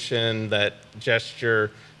emotion, that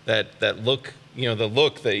gesture, that look, you know, the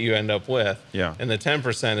look that you end up with. Yeah. And the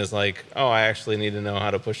 10% is like, oh, I actually need to know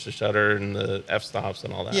how to push the shutter and the f-stops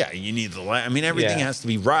and all that. Yeah, you need I mean, everything has to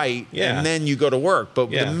be right, and then you go to work.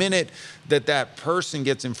 But the minute that person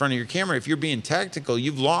gets in front of your camera, if you're being tactical,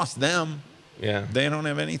 you've lost them. Yeah. They don't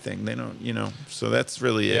have anything. They don't, you know. So that's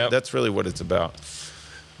really it. That's really what it's about.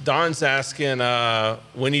 Don's asking,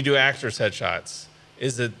 when you do actors headshots,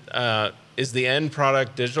 is the end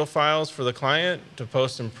product digital files for the client to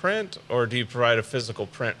post and print, or do you provide a physical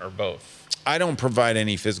print, or both? I don't provide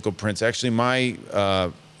any physical prints. Actually,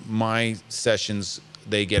 my sessions,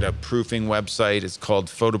 they get a proofing website. It's called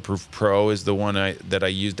Photoproof Pro is the one that I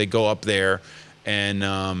use. They go up there, and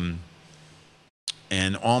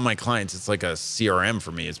And all my clients, it's like a CRM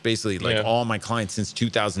for me. It's basically like all my clients since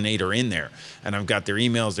 2008 are in there. And I've got their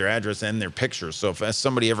emails, their address, and their pictures. So if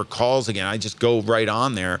somebody ever calls again, I just go right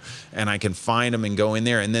on there and I can find them and go in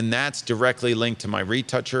there. And then that's directly linked to my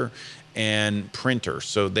retoucher and printer.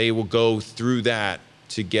 So they will go through that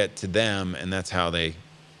to get to them. And that's how it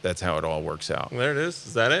all works out. There it is.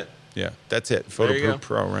 Is that it? Yeah, that's it. Photo Group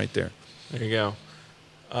Pro right there. There you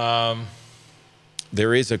go.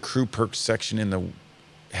 There is a crew perks section in the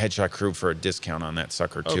Headshot Crew for a discount on that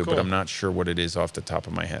sucker too, but I'm not sure what it is off the top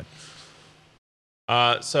of my head.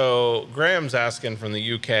 So Graham's asking from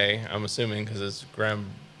the UK, I'm assuming, because it's Graham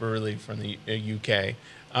Hurley from the UK.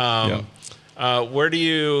 Where do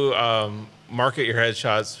you market your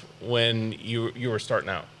headshots when you were starting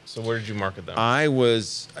out? So where did you market them? I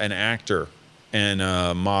was an actor and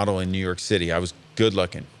a model in New York City. I was good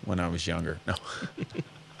looking when I was younger. No.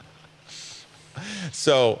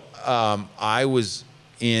 So I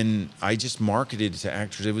just marketed to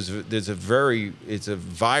actors. It's a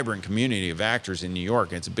vibrant community of actors in New York,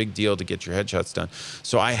 and it's a big deal to get your headshots done.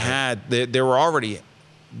 So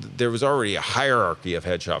there was already a hierarchy of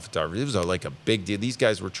headshot photographers. It was like a big deal. These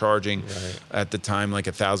guys were charging at the time like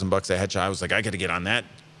 $1,000 a headshot. I was like, I got to get on that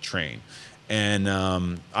train. And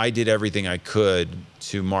I did everything I could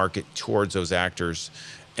to market towards those actors.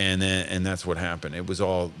 And that's what happened. It was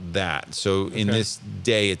all that. So in this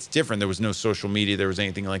day, it's different. There was no social media. There was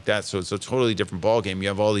anything like that. So it's a totally different ballgame. You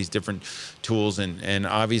have all these different tools, and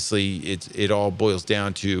obviously it all boils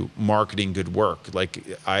down to marketing good work.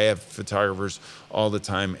 Like I have photographers all the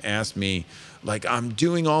time ask me, like, I'm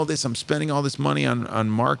doing all this, I'm spending all this money on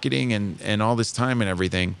marketing and all this time and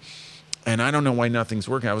everything, and I don't know why nothing's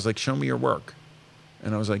working. I was like, show me your work.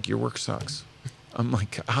 And I was like, your work sucks. I'm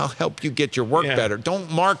like, I'll help you get your work better.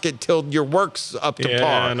 Don't market till your work's up to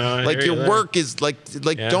par. No, like your work is like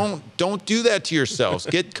don't do that to yourselves.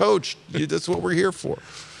 Get coached. That's what we're here for.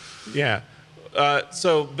 Yeah.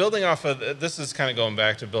 So building off of this is kind of going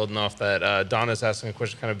back to building off that. Donna's asking a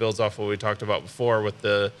question, kind of builds off what we talked about before with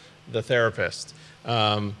the therapist.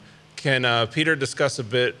 Can Peter discuss a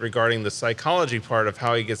bit regarding the psychology part of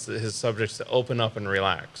how he gets his subjects to open up and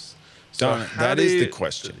relax? So that is the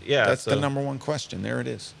question. Yeah, that's the number one question. There it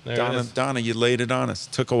is. Donna, Donna, you laid it on us.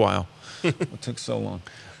 Took a while. It took so long.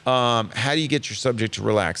 How do you get your subject to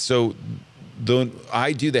relax? So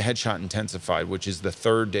I do the headshot intensified, which is the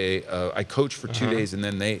third day. I coach for 2 days,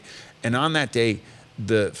 and on that day,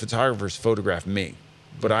 the photographers photograph me.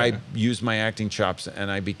 But I use my acting chops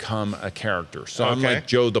and I become a character. So I'm like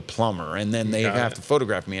Joe the plumber, and then they have to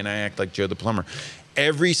photograph me and I act like Joe the plumber.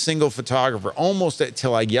 Every single photographer, almost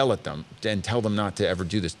until I yell at them and tell them not to ever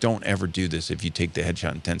do this. Don't ever do this if you take the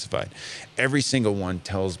headshot intensified. Every single one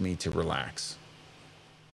tells me to relax.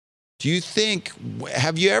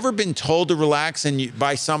 Have you ever been told to relax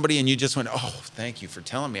by somebody and you just went, oh, thank you for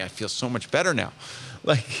telling me. I feel so much better now.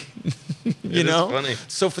 Like, you know? Funny.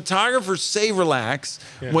 So photographers say relax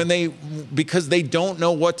because they don't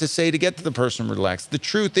know what to say to get to the person relaxed. The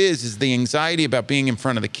truth is the anxiety about being in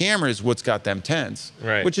front of the camera is what's got them tense,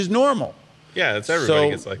 which is normal. Yeah, everybody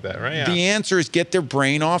gets like that, right? Yeah. The answer is get their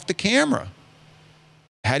brain off the camera.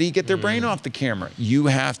 How do you get their brain off the camera? You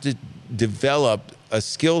have to develop a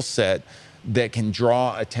skill set that can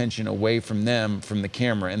draw attention away from them, from the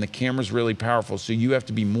camera. And the camera's really powerful. So you have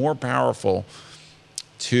to be more powerful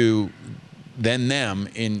than them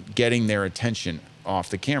in getting their attention off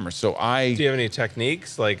the camera. So do you have any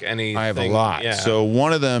techniques? Like anything? I have a lot. Yeah. So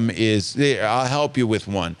one of them is, I'll help you with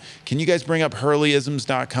one. Can you guys bring up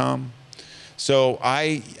hurleyisms.com? So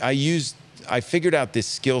I figured out this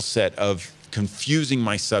skill set of confusing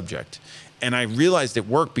my subject. And I realized it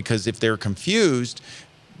worked because if they're confused,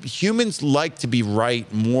 humans like to be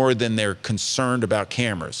right more than they're concerned about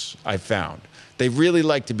cameras, I found. They really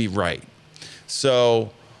like to be right.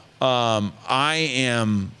 So I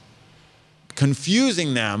am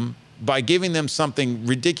confusing them by giving them something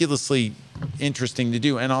ridiculously interesting to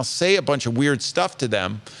do. And I'll say a bunch of weird stuff to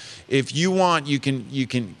them. If you want, you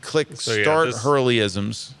can click start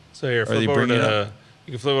Hurleyisms. So here, you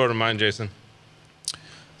can flip over to mine, Jason.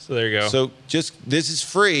 So there you go. So this is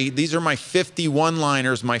free. These are my 50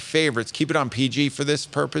 one-liners, my favorites. Keep it on PG for this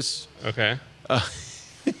purpose. Okay.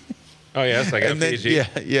 Oh yes, I got PG.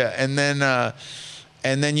 Yeah.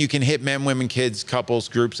 And then you can hit men, women, kids, couples,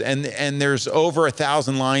 groups, and there's over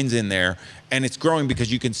 1,000 lines in there, and it's growing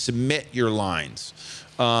because you can submit your lines.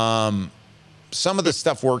 Some of the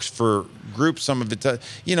stuff works for groups. Some of it,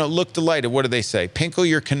 look delighted. What do they say? Pinkle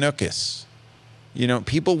your Canuckus.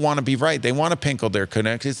 People want to be right. They want to pinkle their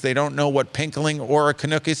Canuckus. They don't know what pinkling or a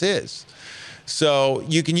Canuckus is. So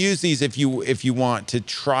you can use these if you want to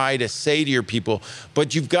try to say to your people,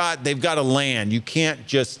 but they've got to land. You can't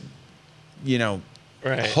just,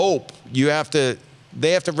 hope.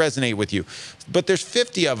 They have to resonate with you. But there's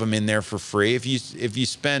 50 of them in there for free. If you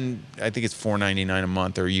spend, I think it's $4.99 a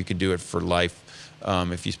month, or you could do it for life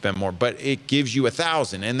if you spend more. But it gives you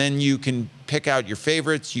 1,000, and then you can pick out your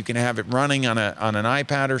favorites. You can have it running on an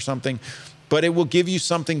iPad or something. But it will give you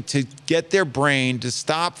something to get their brain to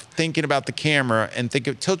stop thinking about the camera and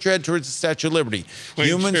tilt your head towards the Statue of Liberty.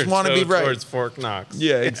 Humans want to be right. Towards Fort Knox.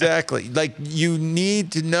 Yeah, exactly. Like, you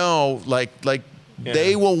need to know,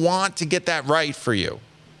 they will want to get that right for you,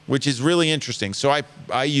 which is really interesting. So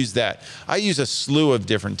I use that. I use a slew of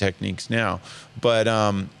different techniques now, but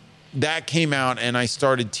that came out and I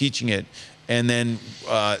started teaching it. And then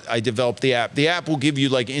I developed the app. The app will give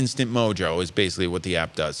you instant mojo is basically what the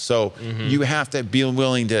app does. So you have to be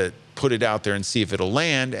willing to put it out there and see if it'll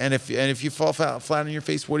land. And if you fall flat on your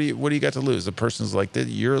face, what do you got to lose? The person's like,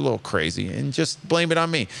 you're a little crazy, and just blame it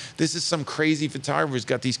on me. This is some crazy photographer who's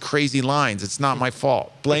got these crazy lines. It's not my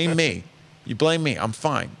fault. Blame me. You blame me. I'm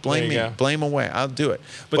fine. Blame me. Blame away. I'll do it.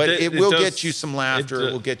 But it will get you some laughter.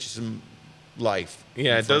 It will get you some life.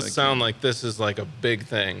 Yeah, it does sound like this is a big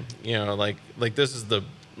thing. This is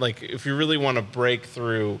if you really want to break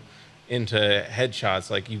through into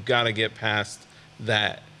headshots, you've got to get past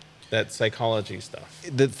that psychology stuff.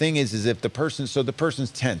 The thing is if the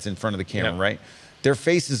person's tense in front of the camera, right? Their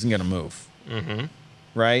face isn't going to move.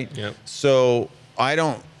 Right? Yep. So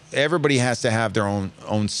everybody has to have their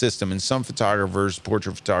own system. And some photographers,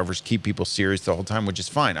 portrait photographers, keep people serious the whole time, which is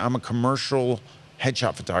fine. I'm a commercial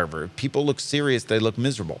headshot photographer. If people look serious, they look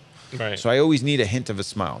miserable. Right. So I always need a hint of a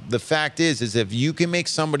smile. The fact is if you can make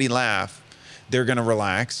somebody laugh, they're going to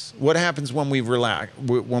relax. What happens when we laugh?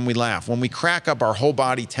 When we crack up, our whole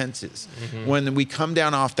body tenses. When we come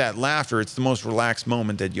down off that laughter, it's the most relaxed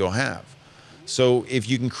moment that you'll have. So if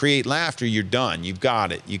you can create laughter, you're done. You've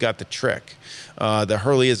got it. You got the trick. The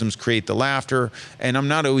Hurleyisms create the laughter. And I'm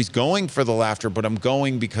not always going for the laughter, but I'm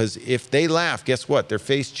going because if they laugh, guess what? Their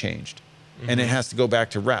face changed. And it has to go back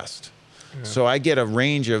to rest. Yeah. So I get a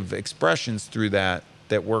range of expressions through that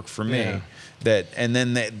work for me. Yeah.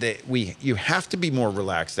 You have to be more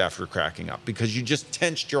relaxed after cracking up because you just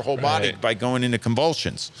tensed your whole body by going into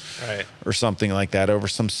convulsions, or something like that over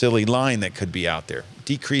some silly line that could be out there.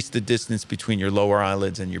 Decrease the distance between your lower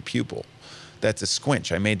eyelids and your pupil. That's a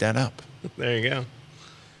squinch. I made that up. There you go.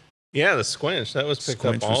 Yeah, the squinch. That was picked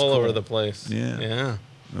up all over the place. Yeah. Yeah.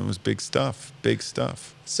 It was big stuff. Big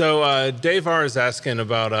stuff. So Dave R is asking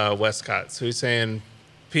about Westcott. So he's saying,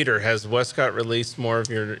 Peter, has Westcott released more of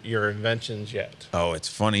your inventions yet? Oh, it's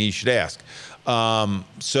funny you should ask.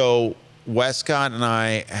 So Westcott and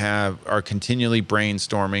I are continually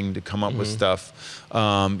brainstorming to come up with stuff.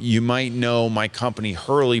 You might know my company,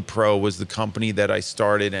 Hurley Pro, was the company that I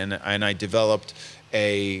started, and I developed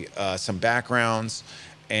some backgrounds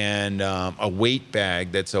and a weight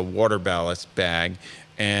bag that's a water ballast bag.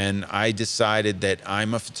 And I decided that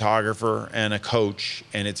I'm a photographer and a coach,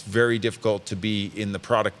 and it's very difficult to be in the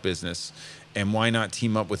product business. And why not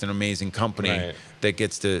team up with an amazing company that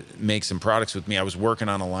gets to make some products with me? I was working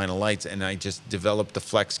on a line of lights, and I just developed the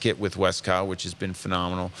Flex Kit with Westcott, which has been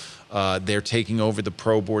phenomenal. They're taking over the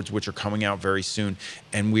Pro boards, which are coming out very soon.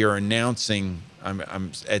 And we are announcing,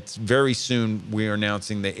 it's very soon, we are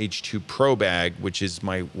announcing the H2 Pro bag, which is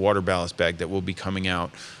my water ballast bag that will be coming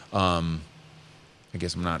out. I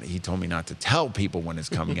guess he told me not to tell people when it's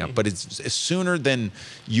coming out, but it's sooner than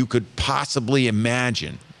you could possibly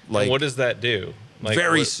imagine. And what does that do?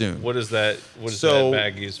 Very soon. What is that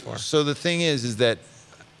bag used for? So the thing is that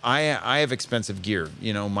I have expensive gear.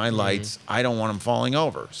 My lights, I don't want them falling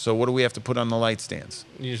over. So what do we have to put on the light stands?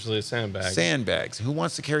 Usually a sandbag. Sandbags. Who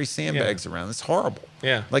wants to carry sandbags around? It's horrible.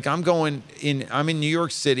 Yeah. I'm in New York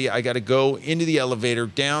City. I got to go into the elevator,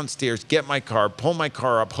 downstairs, get my car, pull my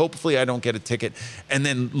car up. Hopefully I don't get a ticket, and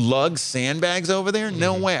then lug sandbags over there?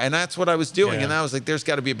 No way. And that's what I was doing. Yeah. And I was like, there's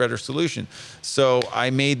got to be a better solution. So I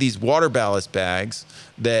made these water ballast bags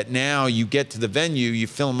that now you get to the venue, you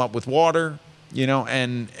fill them up with water,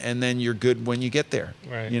 and then you're good when you get there,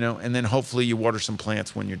 right? And then hopefully you water some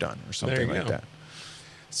plants when you're done or something like that.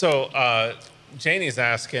 So Janie's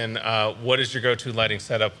asking, what is your go-to lighting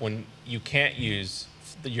setup when you can't use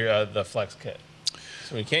the Flex Kit?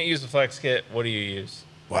 So when you can't use the Flex Kit, what do you use?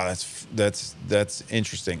 Wow, that's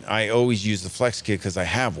interesting. I always use the Flex Kit because I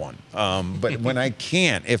have one. But when I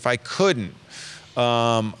can't, if I couldn't,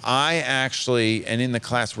 I actually, and in the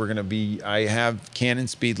class I have Canon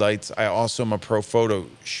speed lights. I also am a pro photo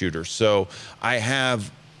shooter. So I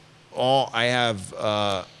have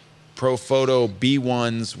Profoto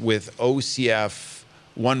B1s with OCF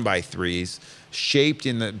 1x3s, shaped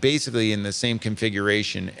basically in the same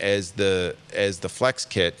configuration as the Flex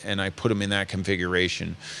kit, and I put them in that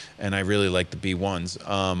configuration, and I really like the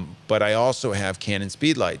B1s. But I also have Canon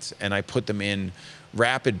Speedlights, and I put them in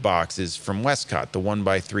rapid boxes from Westcott, the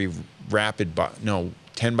 1x3 rapid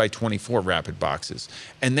 10x24 rapid boxes,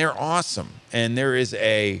 and they're awesome. And there is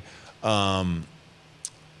a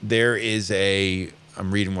I'm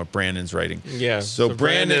reading what Brandon's writing. Yeah. So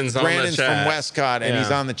Brandon's from Westcott, and yeah. he's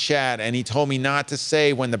on the chat, and he told me not to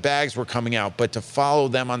say when the bags were coming out, but to follow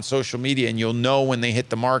them on social media, and you'll know when they hit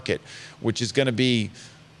the market, which is going to be,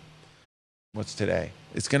 what's today?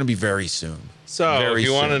 It's going to be very soon. So if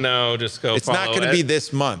you want to know, just go. It's not going to be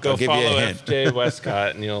this month. I'll give you a hint. FJ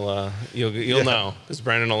Westcott, and you'll know, because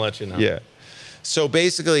Brandon will let you know. Yeah. So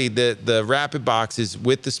basically, the rapid boxes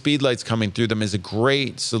with the speedlights coming through them is a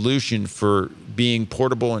great solution for being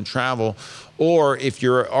portable and travel. Or if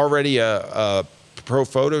you're already a pro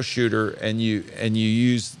photo shooter and you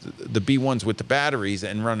use the B1s with the batteries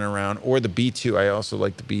and running around, or the B2, I also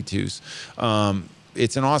like the B2s.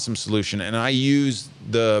 It's an awesome solution, and I use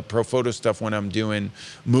the Profoto stuff when I'm doing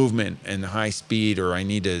movement and high speed, or I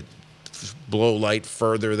need to blow light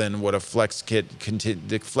further than what a Flex kit.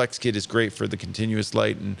 The Flex kit is great for the continuous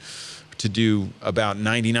light and to do about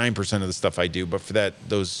 99% of the stuff I do. But for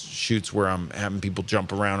those shoots where I'm having people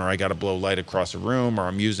jump around, or I got to blow light across a room, or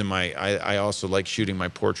I'm using I also like shooting my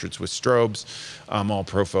portraits with strobes. I'm all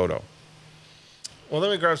Profoto. Well,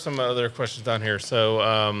 let me grab some other questions down here.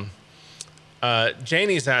 So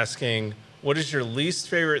Janie's asking, what is your least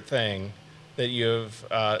favorite thing that you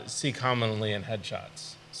see commonly in headshots?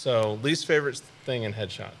 So least favorite thing in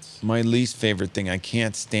headshots. My least favorite thing, I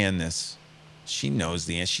can't stand this. She knows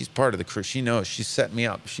the answer. She's part of the crew. She knows. She set me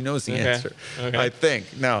up. She knows the answer. Okay. I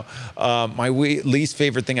think. No, my least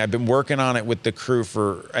favorite thing, I've been working on it with the crew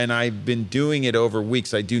and I've been doing it over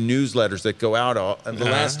weeks. I do newsletters that go out. The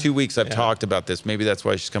last 2 weeks I've talked about this. Maybe that's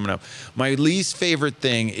why she's coming up. My least favorite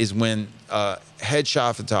thing is when a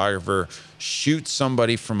headshot photographer shoots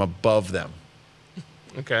somebody from above them.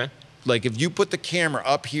 Okay. Like if you put the camera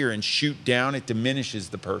up here and shoot down, it diminishes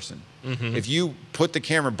the person. Mm-hmm. If you put the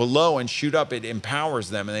camera below and shoot up, it empowers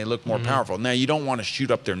them and they look more powerful. Now, you don't want to shoot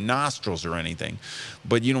up their nostrils or anything,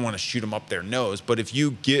 but you don't want to shoot them up their nose. But if you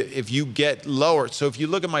get lower, so if you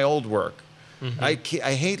look at my old work, I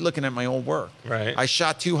hate looking at my old work. Right. I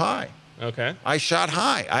shot too high. Okay. I shot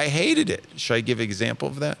high. I hated it. Should I give an example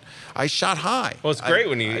of that? I shot high. Well, it's great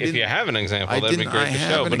if you have an example. That'd be great to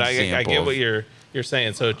show. But I get what you're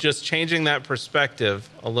saying. So just changing that perspective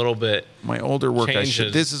a little bit. My older work,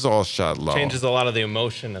 this is all shot low. Changes a lot of the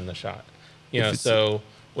emotion in the shot. So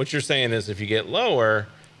what you're saying is if you get lower,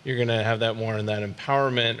 you're going to have that more in that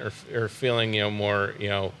empowerment or feeling, more,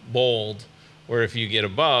 bold. Where if you get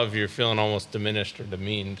above, you're feeling almost diminished or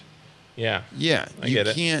demeaned. Yeah. Yeah. You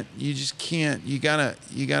just can't. You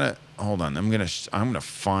gotta. Hold on. I'm gonna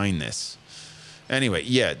find this. Anyway,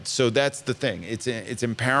 yeah. So that's the thing. It's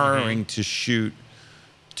empowering to shoot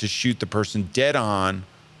the person dead on,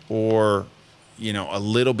 or a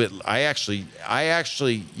little bit. I actually,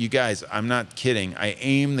 you guys, I'm not kidding. I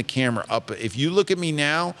aim the camera up. If you look at me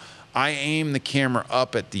now, I aim the camera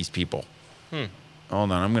up at these people.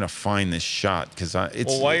 Hold on, I'm gonna find this shot because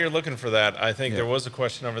it's. Well, while you're looking for that, I think there was a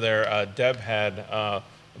question over there. Deb had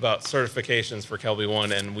about certifications for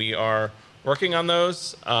KelbyOne, and we are working on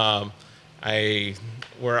those.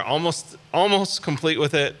 We're almost complete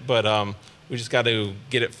with it, but we just got to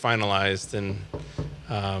get it finalized, and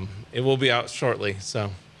it will be out shortly. So,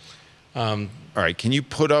 all right, can you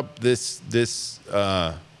put up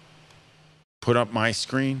put up my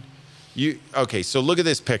screen? Okay, so look at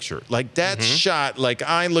this picture. Like that shot, like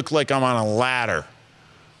I look like I'm on a ladder,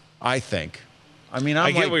 I think. I mean,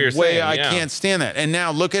 I get what you're saying. I can't stand that. And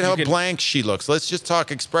now look at how blank she looks. Let's just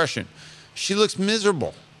talk expression. She looks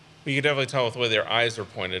miserable. You can definitely tell with the way their eyes are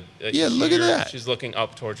pointed. Yeah, look at that. She's looking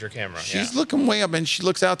up towards your camera. She's looking way up, and she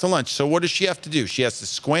looks out to lunch. So what does she have to do? She has to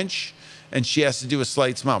squinch, and she has to do a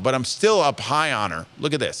slight smile. But I'm still up high on her.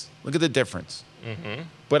 Look at this. Look at the difference.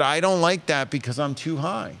 But I don't like that because I'm too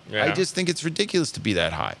high. Yeah. I just think it's ridiculous to be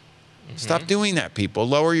that high. Stop doing that, people.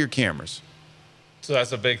 Lower your cameras. So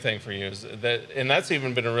that's a big thing for you. And that's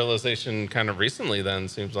even been a realization kind of recently then,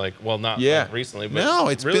 seems like. Well, not recently, but no,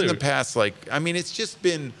 it's really been the past, it's just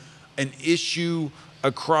been an issue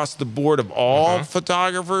across the board of all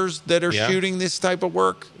photographers that are shooting this type of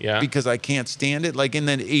work because I can't stand it. Like in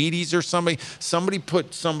the 80s or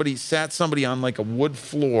somebody sat somebody on like a wood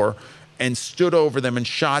floor and stood over them and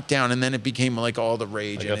shot down, and then it became like all the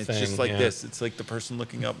rage, and it's just like this. It's like the person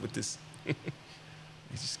looking up with this.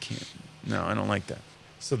 I just can't. No, I don't like that.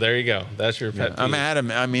 So there you go. That's your pet peeve. I'm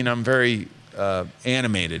adamant. I mean, I'm very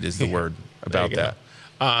animated is the word about that.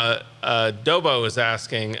 Dobo is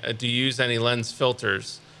asking, do you use any lens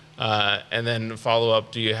filters? And then follow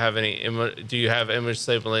up, do you have image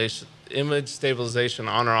stabilization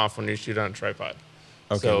on or off when you shoot on a tripod?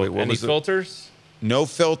 Okay, so wait, any filters? No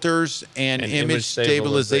filters and image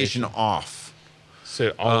stabilization off.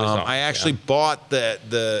 So always off. I actually bought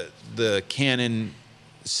the Canon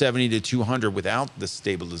 70 to 200 without the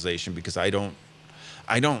stabilization because I don't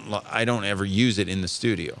ever use it in the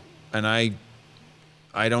studio, and I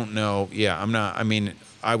don't know. Yeah, I'm not. I mean,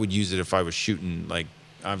 I would use it if I was shooting. Like,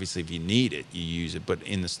 obviously, if you need it, you use it. But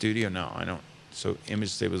in the studio, no, I don't. So image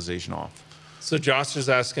stabilization off. So Josh is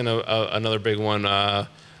asking another big one.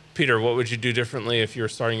 Peter, what would you do differently if you were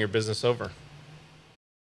starting your business over?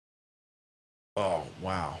 Oh,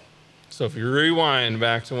 wow. So if you rewind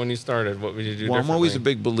back to when you started, what would you do differently? I'm always a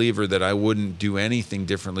big believer that I wouldn't do anything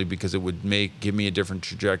differently because it would give me a different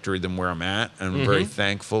trajectory than where I'm at. And I'm very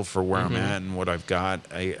thankful for where I'm at and what I've got.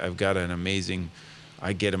 I've got an amazing,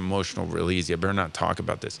 I get emotional real easy. I better not talk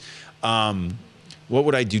about this. What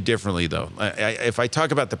would I do differently, though? If I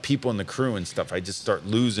talk about the people and the crew and stuff, I just start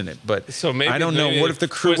losing it. But so maybe, I don't know. What if the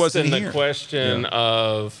crew wasn't here? The question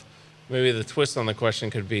of maybe the twist on the question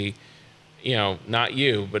could be, you know, not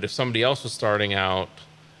you, but if somebody else was starting out,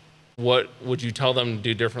 what would you tell them to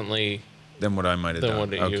do differently than what I might have done?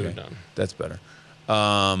 Than what you have done. That's better.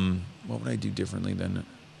 What would I do differently then?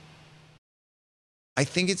 I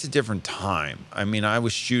think it's a different time. I mean, I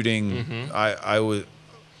was shooting.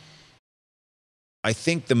 I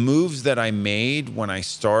think the moves that I made when I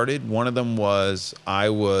started, one of them was I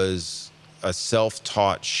was a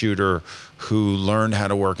self-taught shooter who learned how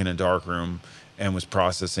to work in a darkroom and was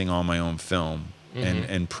processing all my own film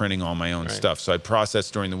and printing all my own stuff. So I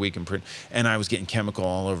processed during the week and print, and I was getting chemical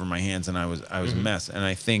all over my hands, and I was a mess. And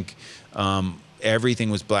I think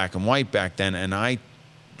everything was black and white back then. And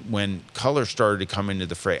when color started to come into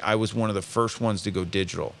the fray, I was one of the first ones to go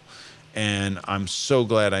digital. And I'm so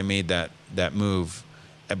glad I made that move.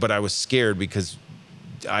 But I was scared because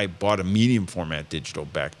I bought a medium format digital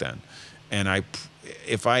back then. And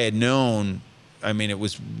if I had known, I mean, it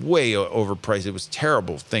was way overpriced. It was a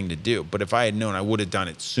terrible thing to do. But if I had known, I would have done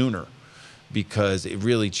it sooner because it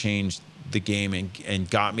really changed the game and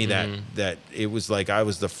got me that it was like I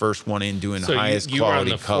was the first one in doing highest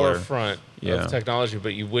quality color. You were on the forefront of technology,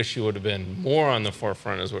 but you wish you would have been more on the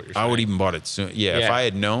forefront, is what you're saying. I would even bought it soon. Yeah, if I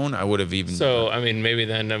had known, I would have even. So I mean, maybe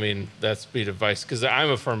then, I mean, that's be advice, because I'm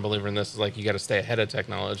a firm believer in this. Is like you got to stay ahead of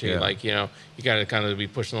technology. Yeah. Like, you know, you got to kind of be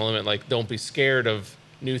pushing the limit. Like, don't be scared of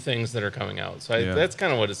new things that are coming out. So that's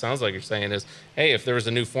kind of what it sounds like you're saying is, hey, if there was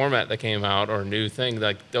a new format that came out or a new thing,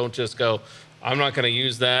 like, don't just go, I'm not going to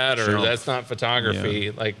use that, or that's not photography.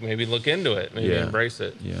 Yeah. Like, maybe look into it, maybe embrace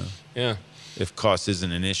it. Yeah. If cost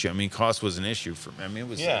isn't an issue. I mean, cost was an issue for me. I mean, it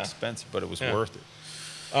was expensive, but it was worth it.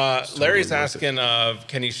 Larry's asking,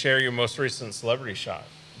 can you share your most recent celebrity shot?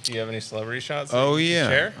 Do you have any celebrity shots? Oh, yeah.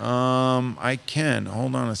 Share? I can.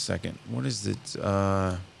 Hold on a second. What is it?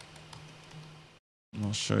 I'll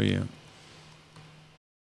show you.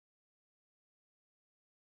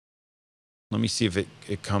 Let me see if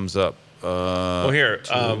it comes up. Well, here,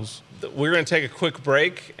 we're going to take a quick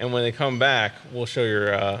break, and when they come back, we'll show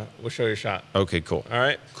your shot. Okay, cool. All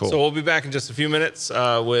right, cool. So we'll be back in just a few minutes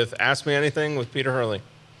with Ask Me Anything with Peter Hurley.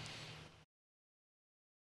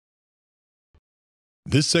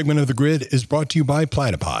 This segment of The Grid is brought to you by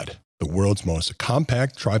Platypod, the world's most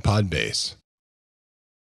compact tripod base.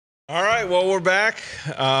 All right, well, we're back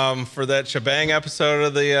for that SHABANG episode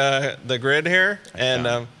of the Grid here,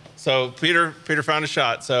 and so Peter found a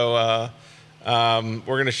shot. So we're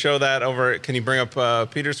going to show that over. Can you bring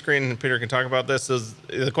up Peter's screen, and Peter can talk about this?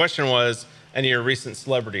 The question was, any of your recent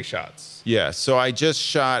celebrity shots? Yeah, so I just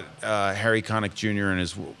shot Harry Connick Jr. and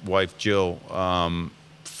his wife Jill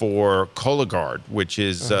for Cologuard, which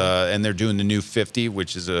is, and they're doing the new 50,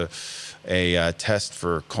 which is a test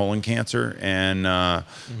for colon cancer, and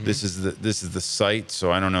this is the site.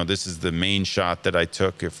 So I don't know. This is the main shot that I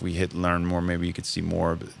took. If we hit learn more, maybe you could see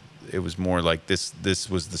more. But it was more like this. This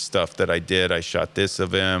was the stuff that I did. I shot this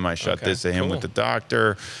of him. I shot this of him with the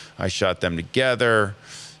doctor. I shot them together.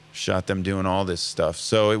 Shot them doing all this stuff.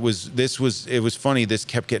 So it was funny. This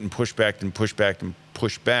kept getting pushed back and pushed back and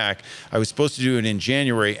pushed back. I was supposed to do it in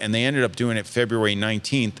January, and they ended up doing it February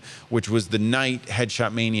 19th, which was the night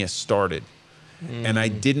Headshot Mania started. And I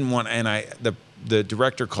didn't want, and the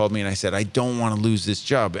director called me and I said, I don't want to lose this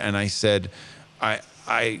job. And I said,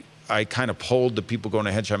 I I kind of polled the people going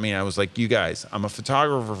to Headshot Mania. I was like, you guys, I'm a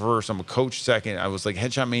photographer first, I'm a coach second. I was like,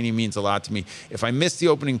 Headshot Mania means a lot to me. If I miss the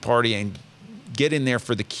opening party and get in there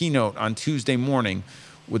for the keynote on Tuesday morning,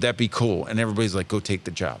 would that be cool? And everybody's like, go take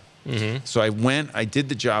the job. So I went, I did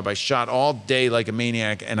the job, I shot all day like a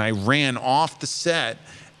maniac, and I ran off the set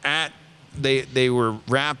at, they were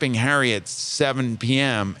wrapping Harry at 7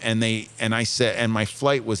 p.m. and I said, and my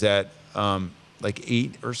flight was at like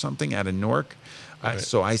 8 or something out of Newark.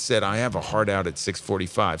 So I said, I have a hard out at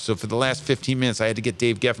 6:45. So for the last 15 minutes, I had to get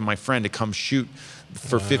Dave Geffen, my friend, to come shoot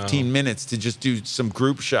for 15 minutes to just do some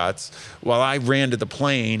group shots while I ran to the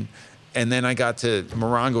plane. And then I got to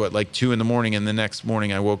Morongo at like 2 in the morning, and the next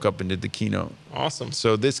morning I woke up and did the keynote. Awesome.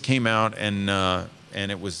 So this came out, and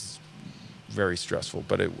it was very stressful,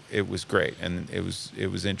 but it was great, and it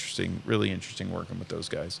was interesting, really interesting working with those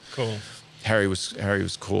guys. Cool. Harry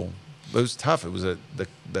was cool. It was tough. It was the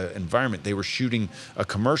environment. They were shooting a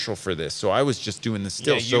commercial for this, so I was just doing the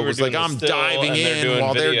still. Yeah, so it was like I'm diving in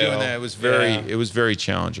while they're doing that. It was very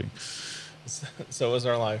challenging. So is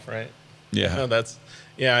our life, right? Yeah. No, that's.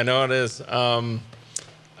 Yeah, I know it is.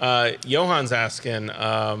 Johan's asking,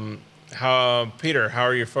 Peter, how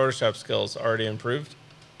are your Photoshop skills? Already improved?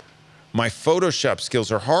 My Photoshop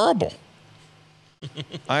skills are horrible.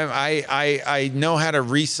 I know how to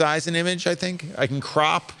resize an image. I think I can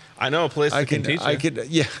crop. I know a place that can teach you. I could,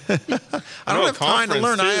 yeah. I don't have time to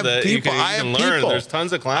learn. I have people. I have people. There's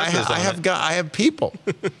tons of classes. I have people.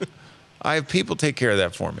 I have people take care of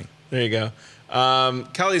that for me. There you go.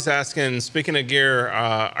 Kelly's asking, speaking of gear,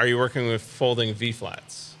 are you working with folding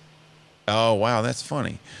V-flats? Oh, wow, that's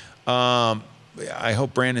funny. I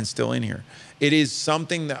hope Brandon's still in here. It is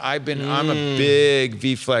something that I'm a big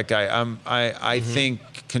V-flat guy. I think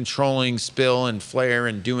controlling spill and flare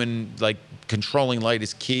and doing like controlling light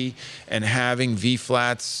is key, and having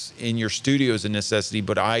V-flats in your studio is a necessity,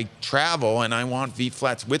 but I travel and I want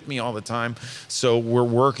V-flats with me all the time. So we're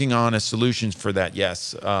working on a solution for that,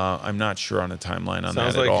 yes. I'm not sure on a timeline on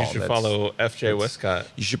Sounds that at all. Sounds like you should follow FJ Westcott.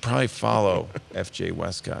 You should probably follow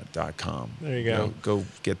fjwestcott.com. There you go. Go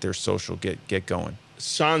get their social, get going.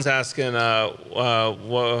 Sean's asking,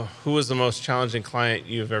 who was the most challenging client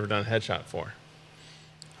you've ever done a headshot for?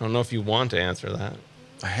 I don't know if you want to answer that.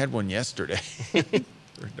 I had one yesterday.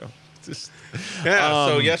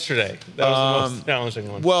 So yesterday, that was the most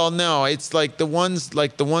challenging one. Well, no, it's like the ones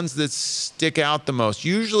that stick out the most.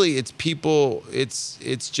 Usually, it's people. It's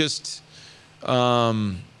just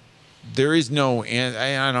there is no. And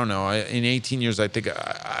I don't know. In 18 years, I think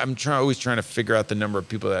I'm always trying to figure out the number of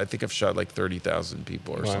people that I think I've shot like 30,000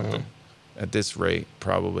 people or something. At this rate,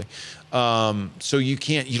 probably. So you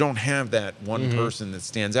don't have that one person that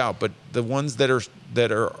stands out, but the ones that are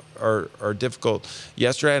difficult.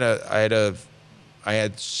 Yesterday, I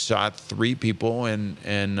had shot 3 people, and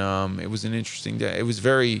it was an interesting day. It was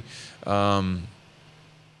very.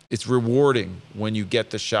 It's rewarding when you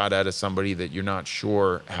get the shot out of somebody that you're not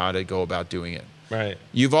sure how to go about doing it. Right.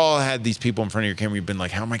 You've all had these people in front of your camera. You've been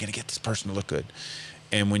like, how am I going to get this person to look good?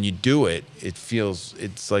 And when you do it,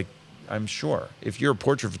 it's like. I'm sure. If you're a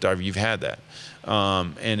portrait photographer, you've had that.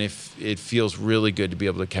 And if it feels really good to be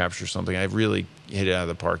able to capture something, I really hit it out of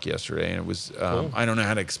the park yesterday. And it was, cool. I don't know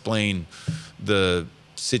how to explain the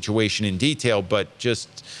situation in detail, but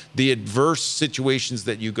just the adverse situations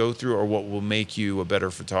that you go through are what will make you a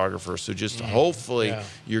better photographer. So just hopefully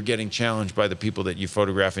you're getting challenged by the people that you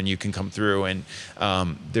photograph, and you can come through. And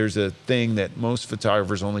there's a thing that most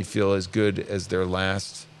photographers only feel as good as their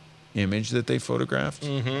last image that they photographed.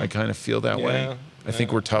 I kind of feel that way. I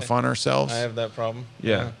think we're tough on ourselves. I have that problem.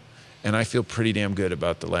 Yeah. And I feel pretty damn good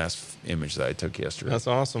about the last image that I took yesterday. That's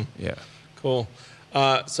awesome. Yeah. Cool.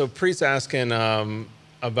 So Preet's asking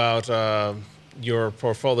about your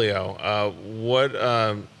portfolio.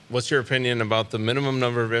 What's your opinion about the minimum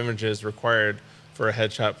number of images required for a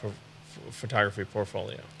headshot photography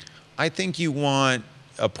portfolio? I think you want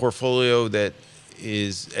a portfolio that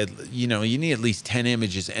is, you need at least 10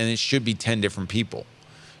 images, and it should be 10 different people.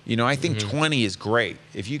 I think 20 is great.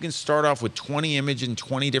 If you can start off with 20 images and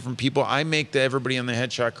 20 different people, I make everybody on the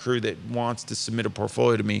headshot crew that wants to submit a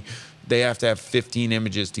portfolio to me, they have to have 15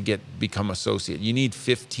 images to become associate. You need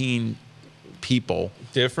 15 people.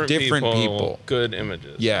 Different people. Good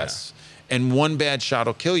images. Yes. Yeah. And one bad shot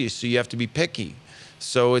will kill you, so you have to be picky.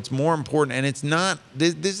 So it's more important, and it's not,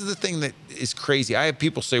 this is the thing that is crazy. I have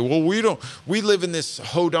people say, well, we live in this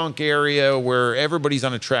hodunk area where everybody's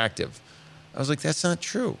unattractive. I was like, that's not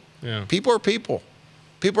true. Yeah. People are people.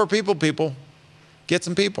 People are people. Get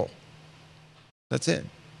some people. That's it.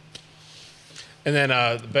 And then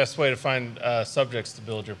the best way to find subjects to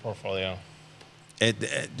build your portfolio?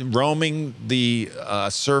 roaming the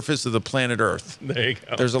surface of the planet Earth. There you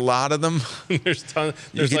go. There's a lot of them. There's tons.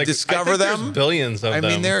 You can discover them. There's billions of them. I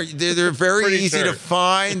mean, they're very easy to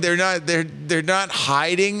find. They're not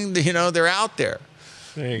hiding. You know, they're out there.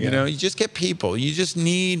 There you You go. know, you just get people. You just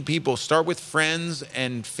need people. Start with friends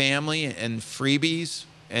and family and freebies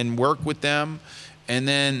and work with them. And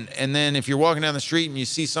then if you're walking down the street and you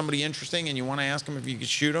see somebody interesting and you want to ask them if you can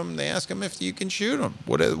shoot them, they ask them if you can shoot them.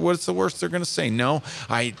 What's the worst they're going to say? No.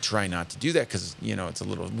 I try not to do that because, you know, it's a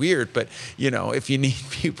little weird. But, you know, if you need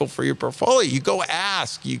people for your portfolio, you go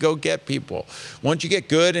ask. You go get people. Once you get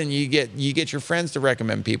good and you get your friends to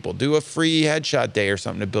recommend people, do a free headshot day or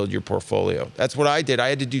something to build your portfolio. That's what I did. I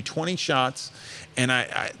had to do 20 shots. And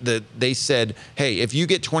they said, hey, if you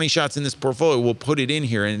get 20 shots in this portfolio, we'll put it in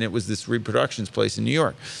here. And it was this reproductions place in New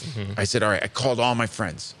York. Mm-hmm. I said, all right. I called all my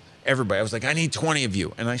friends, everybody. I was like, I need 20 of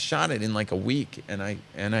you. And I shot it in like a week. And I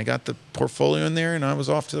got the portfolio in there, and I was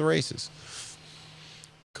off to the races.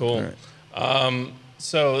 Cool. Right.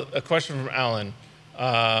 So a question from Alan.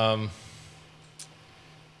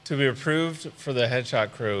 To be approved for the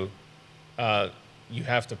Headshot Crew, you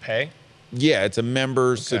have to pay? Yeah, it's a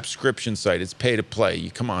member subscription site. It's pay to play.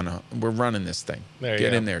 You come on, we're running this thing. There you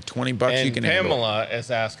Get go. in there. 20 bucks, and you can handle it. Pamela is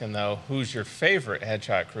asking though, who's your favorite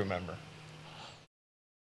Headshot Crew member?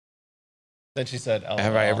 Then she said, LOL,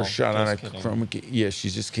 have I ever shot on a kidding. chroma key? Yeah,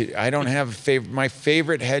 she's just kidding. I don't have a favorite. My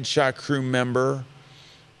favorite Headshot Crew member.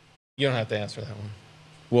 You don't have to answer that one.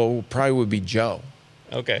 Well, probably would be Joe.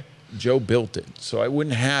 Okay. Joe built it, so I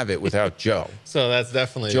wouldn't have it without Joe. So that's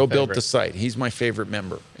definitely Joe built the site. He's my favorite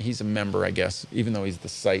member. He's a member, I guess, even though he's the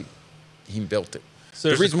site. He built it.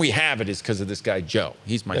 So the reason we have it is because of this guy, Joe.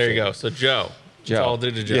 He's my favorite. There you go. So Joe. It's all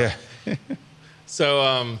due to Joe. Yeah.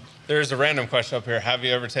 So there's a random question up here. Have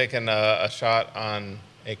you ever taken a shot on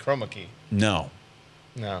a chroma key? No.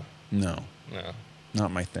 No. No. No.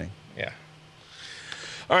 Not my thing. Yeah.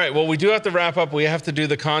 All right. Well, we do have to wrap up. We have to do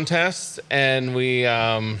the contest, and we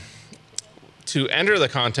to enter the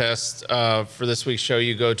contest for this week's show,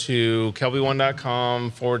 you go to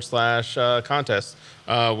KelbyOne.com/contest.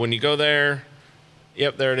 When you go there,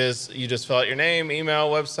 yep, there it is. You just fill out your name, email,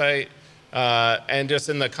 website, and just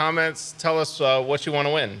in the comments, tell us what you want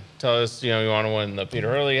to win. Tell us, you want to win the Peter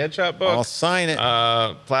Hurley headshot book. I'll sign it.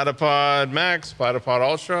 Platypod Max, Platypod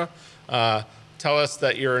Ultra. Tell us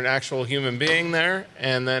that you're an actual human being there,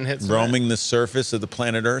 and then hit submit. Roaming the surface of the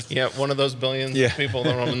planet Earth. Yeah, one of those billions of people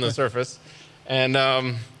that roam the surface. And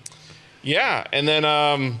yeah, and then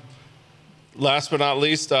last but not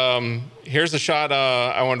least, here's a shot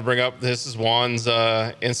I wanted to bring up. This is Juan's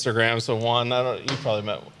Instagram. So Juan, you probably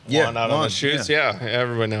met Juan out on the shoots. Yeah,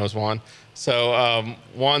 everybody knows Juan. So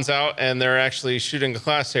Juan's out, and they're actually shooting a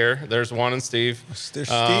class here. There's Juan and Steve. There's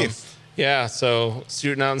Steve. Yeah, so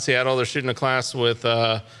shooting out in Seattle. They're shooting a class with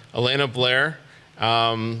Elena Blair.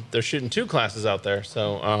 They're shooting 2 classes out there.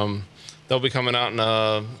 So they'll be coming out in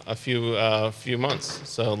a few months.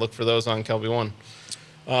 So look for those on KelbyOne.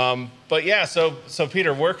 But yeah, so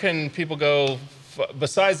Peter, where can people go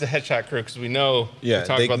besides the Headshot Crew? Because we know we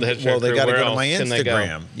talked about the Headshot Crew. Well, they got to Where go to my else can they go?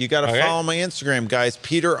 Instagram. You got to follow my Instagram, guys.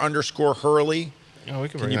 Peter_Hurley. Oh, we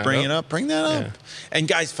can Can you bring it up? Bring that up. Yeah. And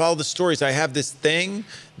guys, follow the stories. I have this thing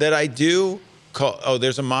that I do called,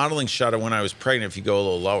 there's a modeling shot of when I was pregnant if you go a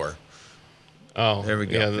little lower. Oh, there we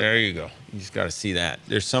go. Yeah, there you go. You just got to see that.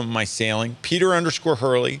 There's some of my sailing.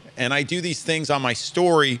 Peter_Hurley. And I do these things on my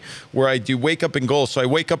story where I do wake up and goals. So I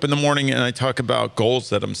wake up in the morning and I talk about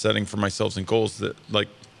goals that I'm setting for myself and goals that, like,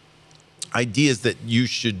 ideas that you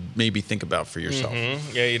should maybe think about for yourself.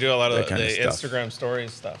 Mm-hmm. Yeah, you do a lot of the stuff. Instagram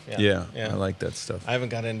stories stuff. Yeah, I like that stuff. I haven't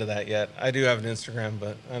got into that yet. I do have an Instagram,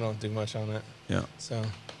 but I don't do much on it. Yeah. So,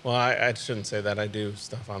 well, I shouldn't say that. I do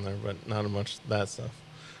stuff on there, but not much of that stuff.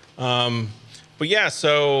 But yeah,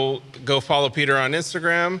 so go follow Peter on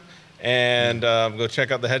Instagram and go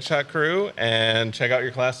check out the Headshot Crew and check out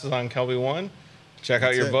your classes on KelbyOne. Check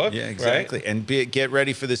out your book. Yeah, exactly. Right? And get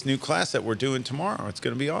ready for this new class that we're doing tomorrow. It's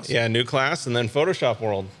going to be awesome. Yeah, new class, and then Photoshop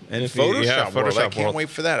World. And Photoshop World. I can't wait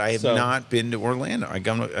for that. I have not been to Orlando. I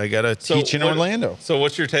got to teach in Orlando. So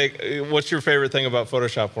what's your take? What's your favorite thing about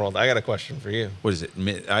Photoshop World? I got a question for you. What is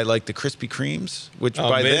it? I like the Krispy Kremes, which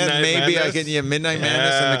by then maybe I can Midnight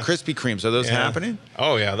Madness and the Krispy Kremes. Are those happening?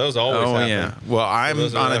 Oh yeah, those always happen. Yeah. Well, I'm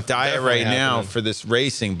on a diet right now for this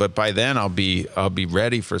racing, but by then I'll be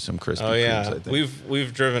ready for some Krispy Kremes. I think.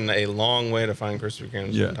 We've driven a long way to find Krispy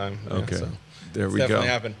Kremes one time. Okay. So there we go. Definitely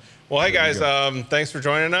happened. Well, hey guys, thanks for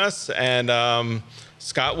joining us, and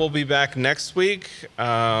Scott will be back next week.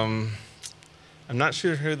 I'm not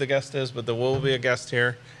sure who the guest is, but there will be a guest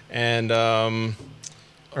here, and or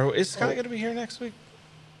is Scott going to be here next week?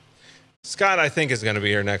 Scott, I think, is going to be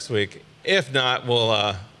here next week. If not,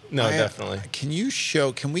 we'll definitely.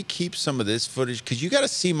 Can we keep some of this footage? Because you got to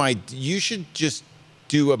see you should just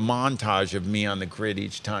do a montage of me on the grid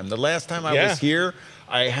each time. The last time I was here,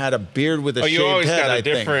 I had a beard with a shaved head. You always got a I think,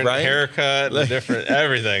 different right? haircut, and different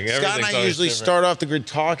everything. Scott and I usually start off the grid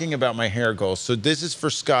talking about my hair goals. So this is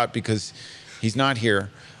for Scott because he's not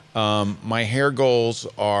here. My hair goals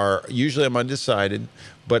are, usually I'm undecided,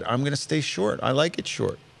 but I'm going to stay short. I like it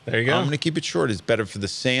short. There you go. I'm going to keep it short. It's better for the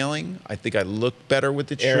sailing. I think I look better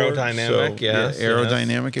with it short. Aerodynamic, so, yeah.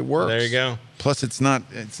 Aerodynamic, it works. There you go. Plus, it's not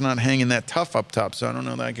hanging that tough up top, so I don't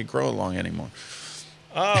know that I could grow it long anymore.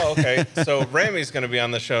 Oh, okay. So Rami's going to be on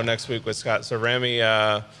the show next week with Scott. So Rami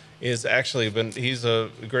is actually he's a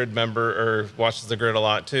grid member or watches the grid a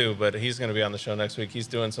lot too, but he's going to be on the show next week. He's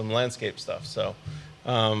doing some landscape stuff. So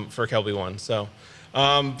for KelbyOne. So.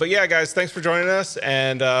 But yeah, guys, thanks for joining us,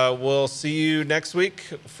 and we'll see you next week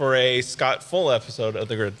for a Scott full episode of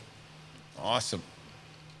The Grid. Awesome.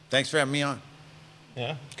 Thanks for having me on.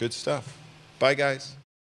 Yeah. Good stuff. Bye, guys.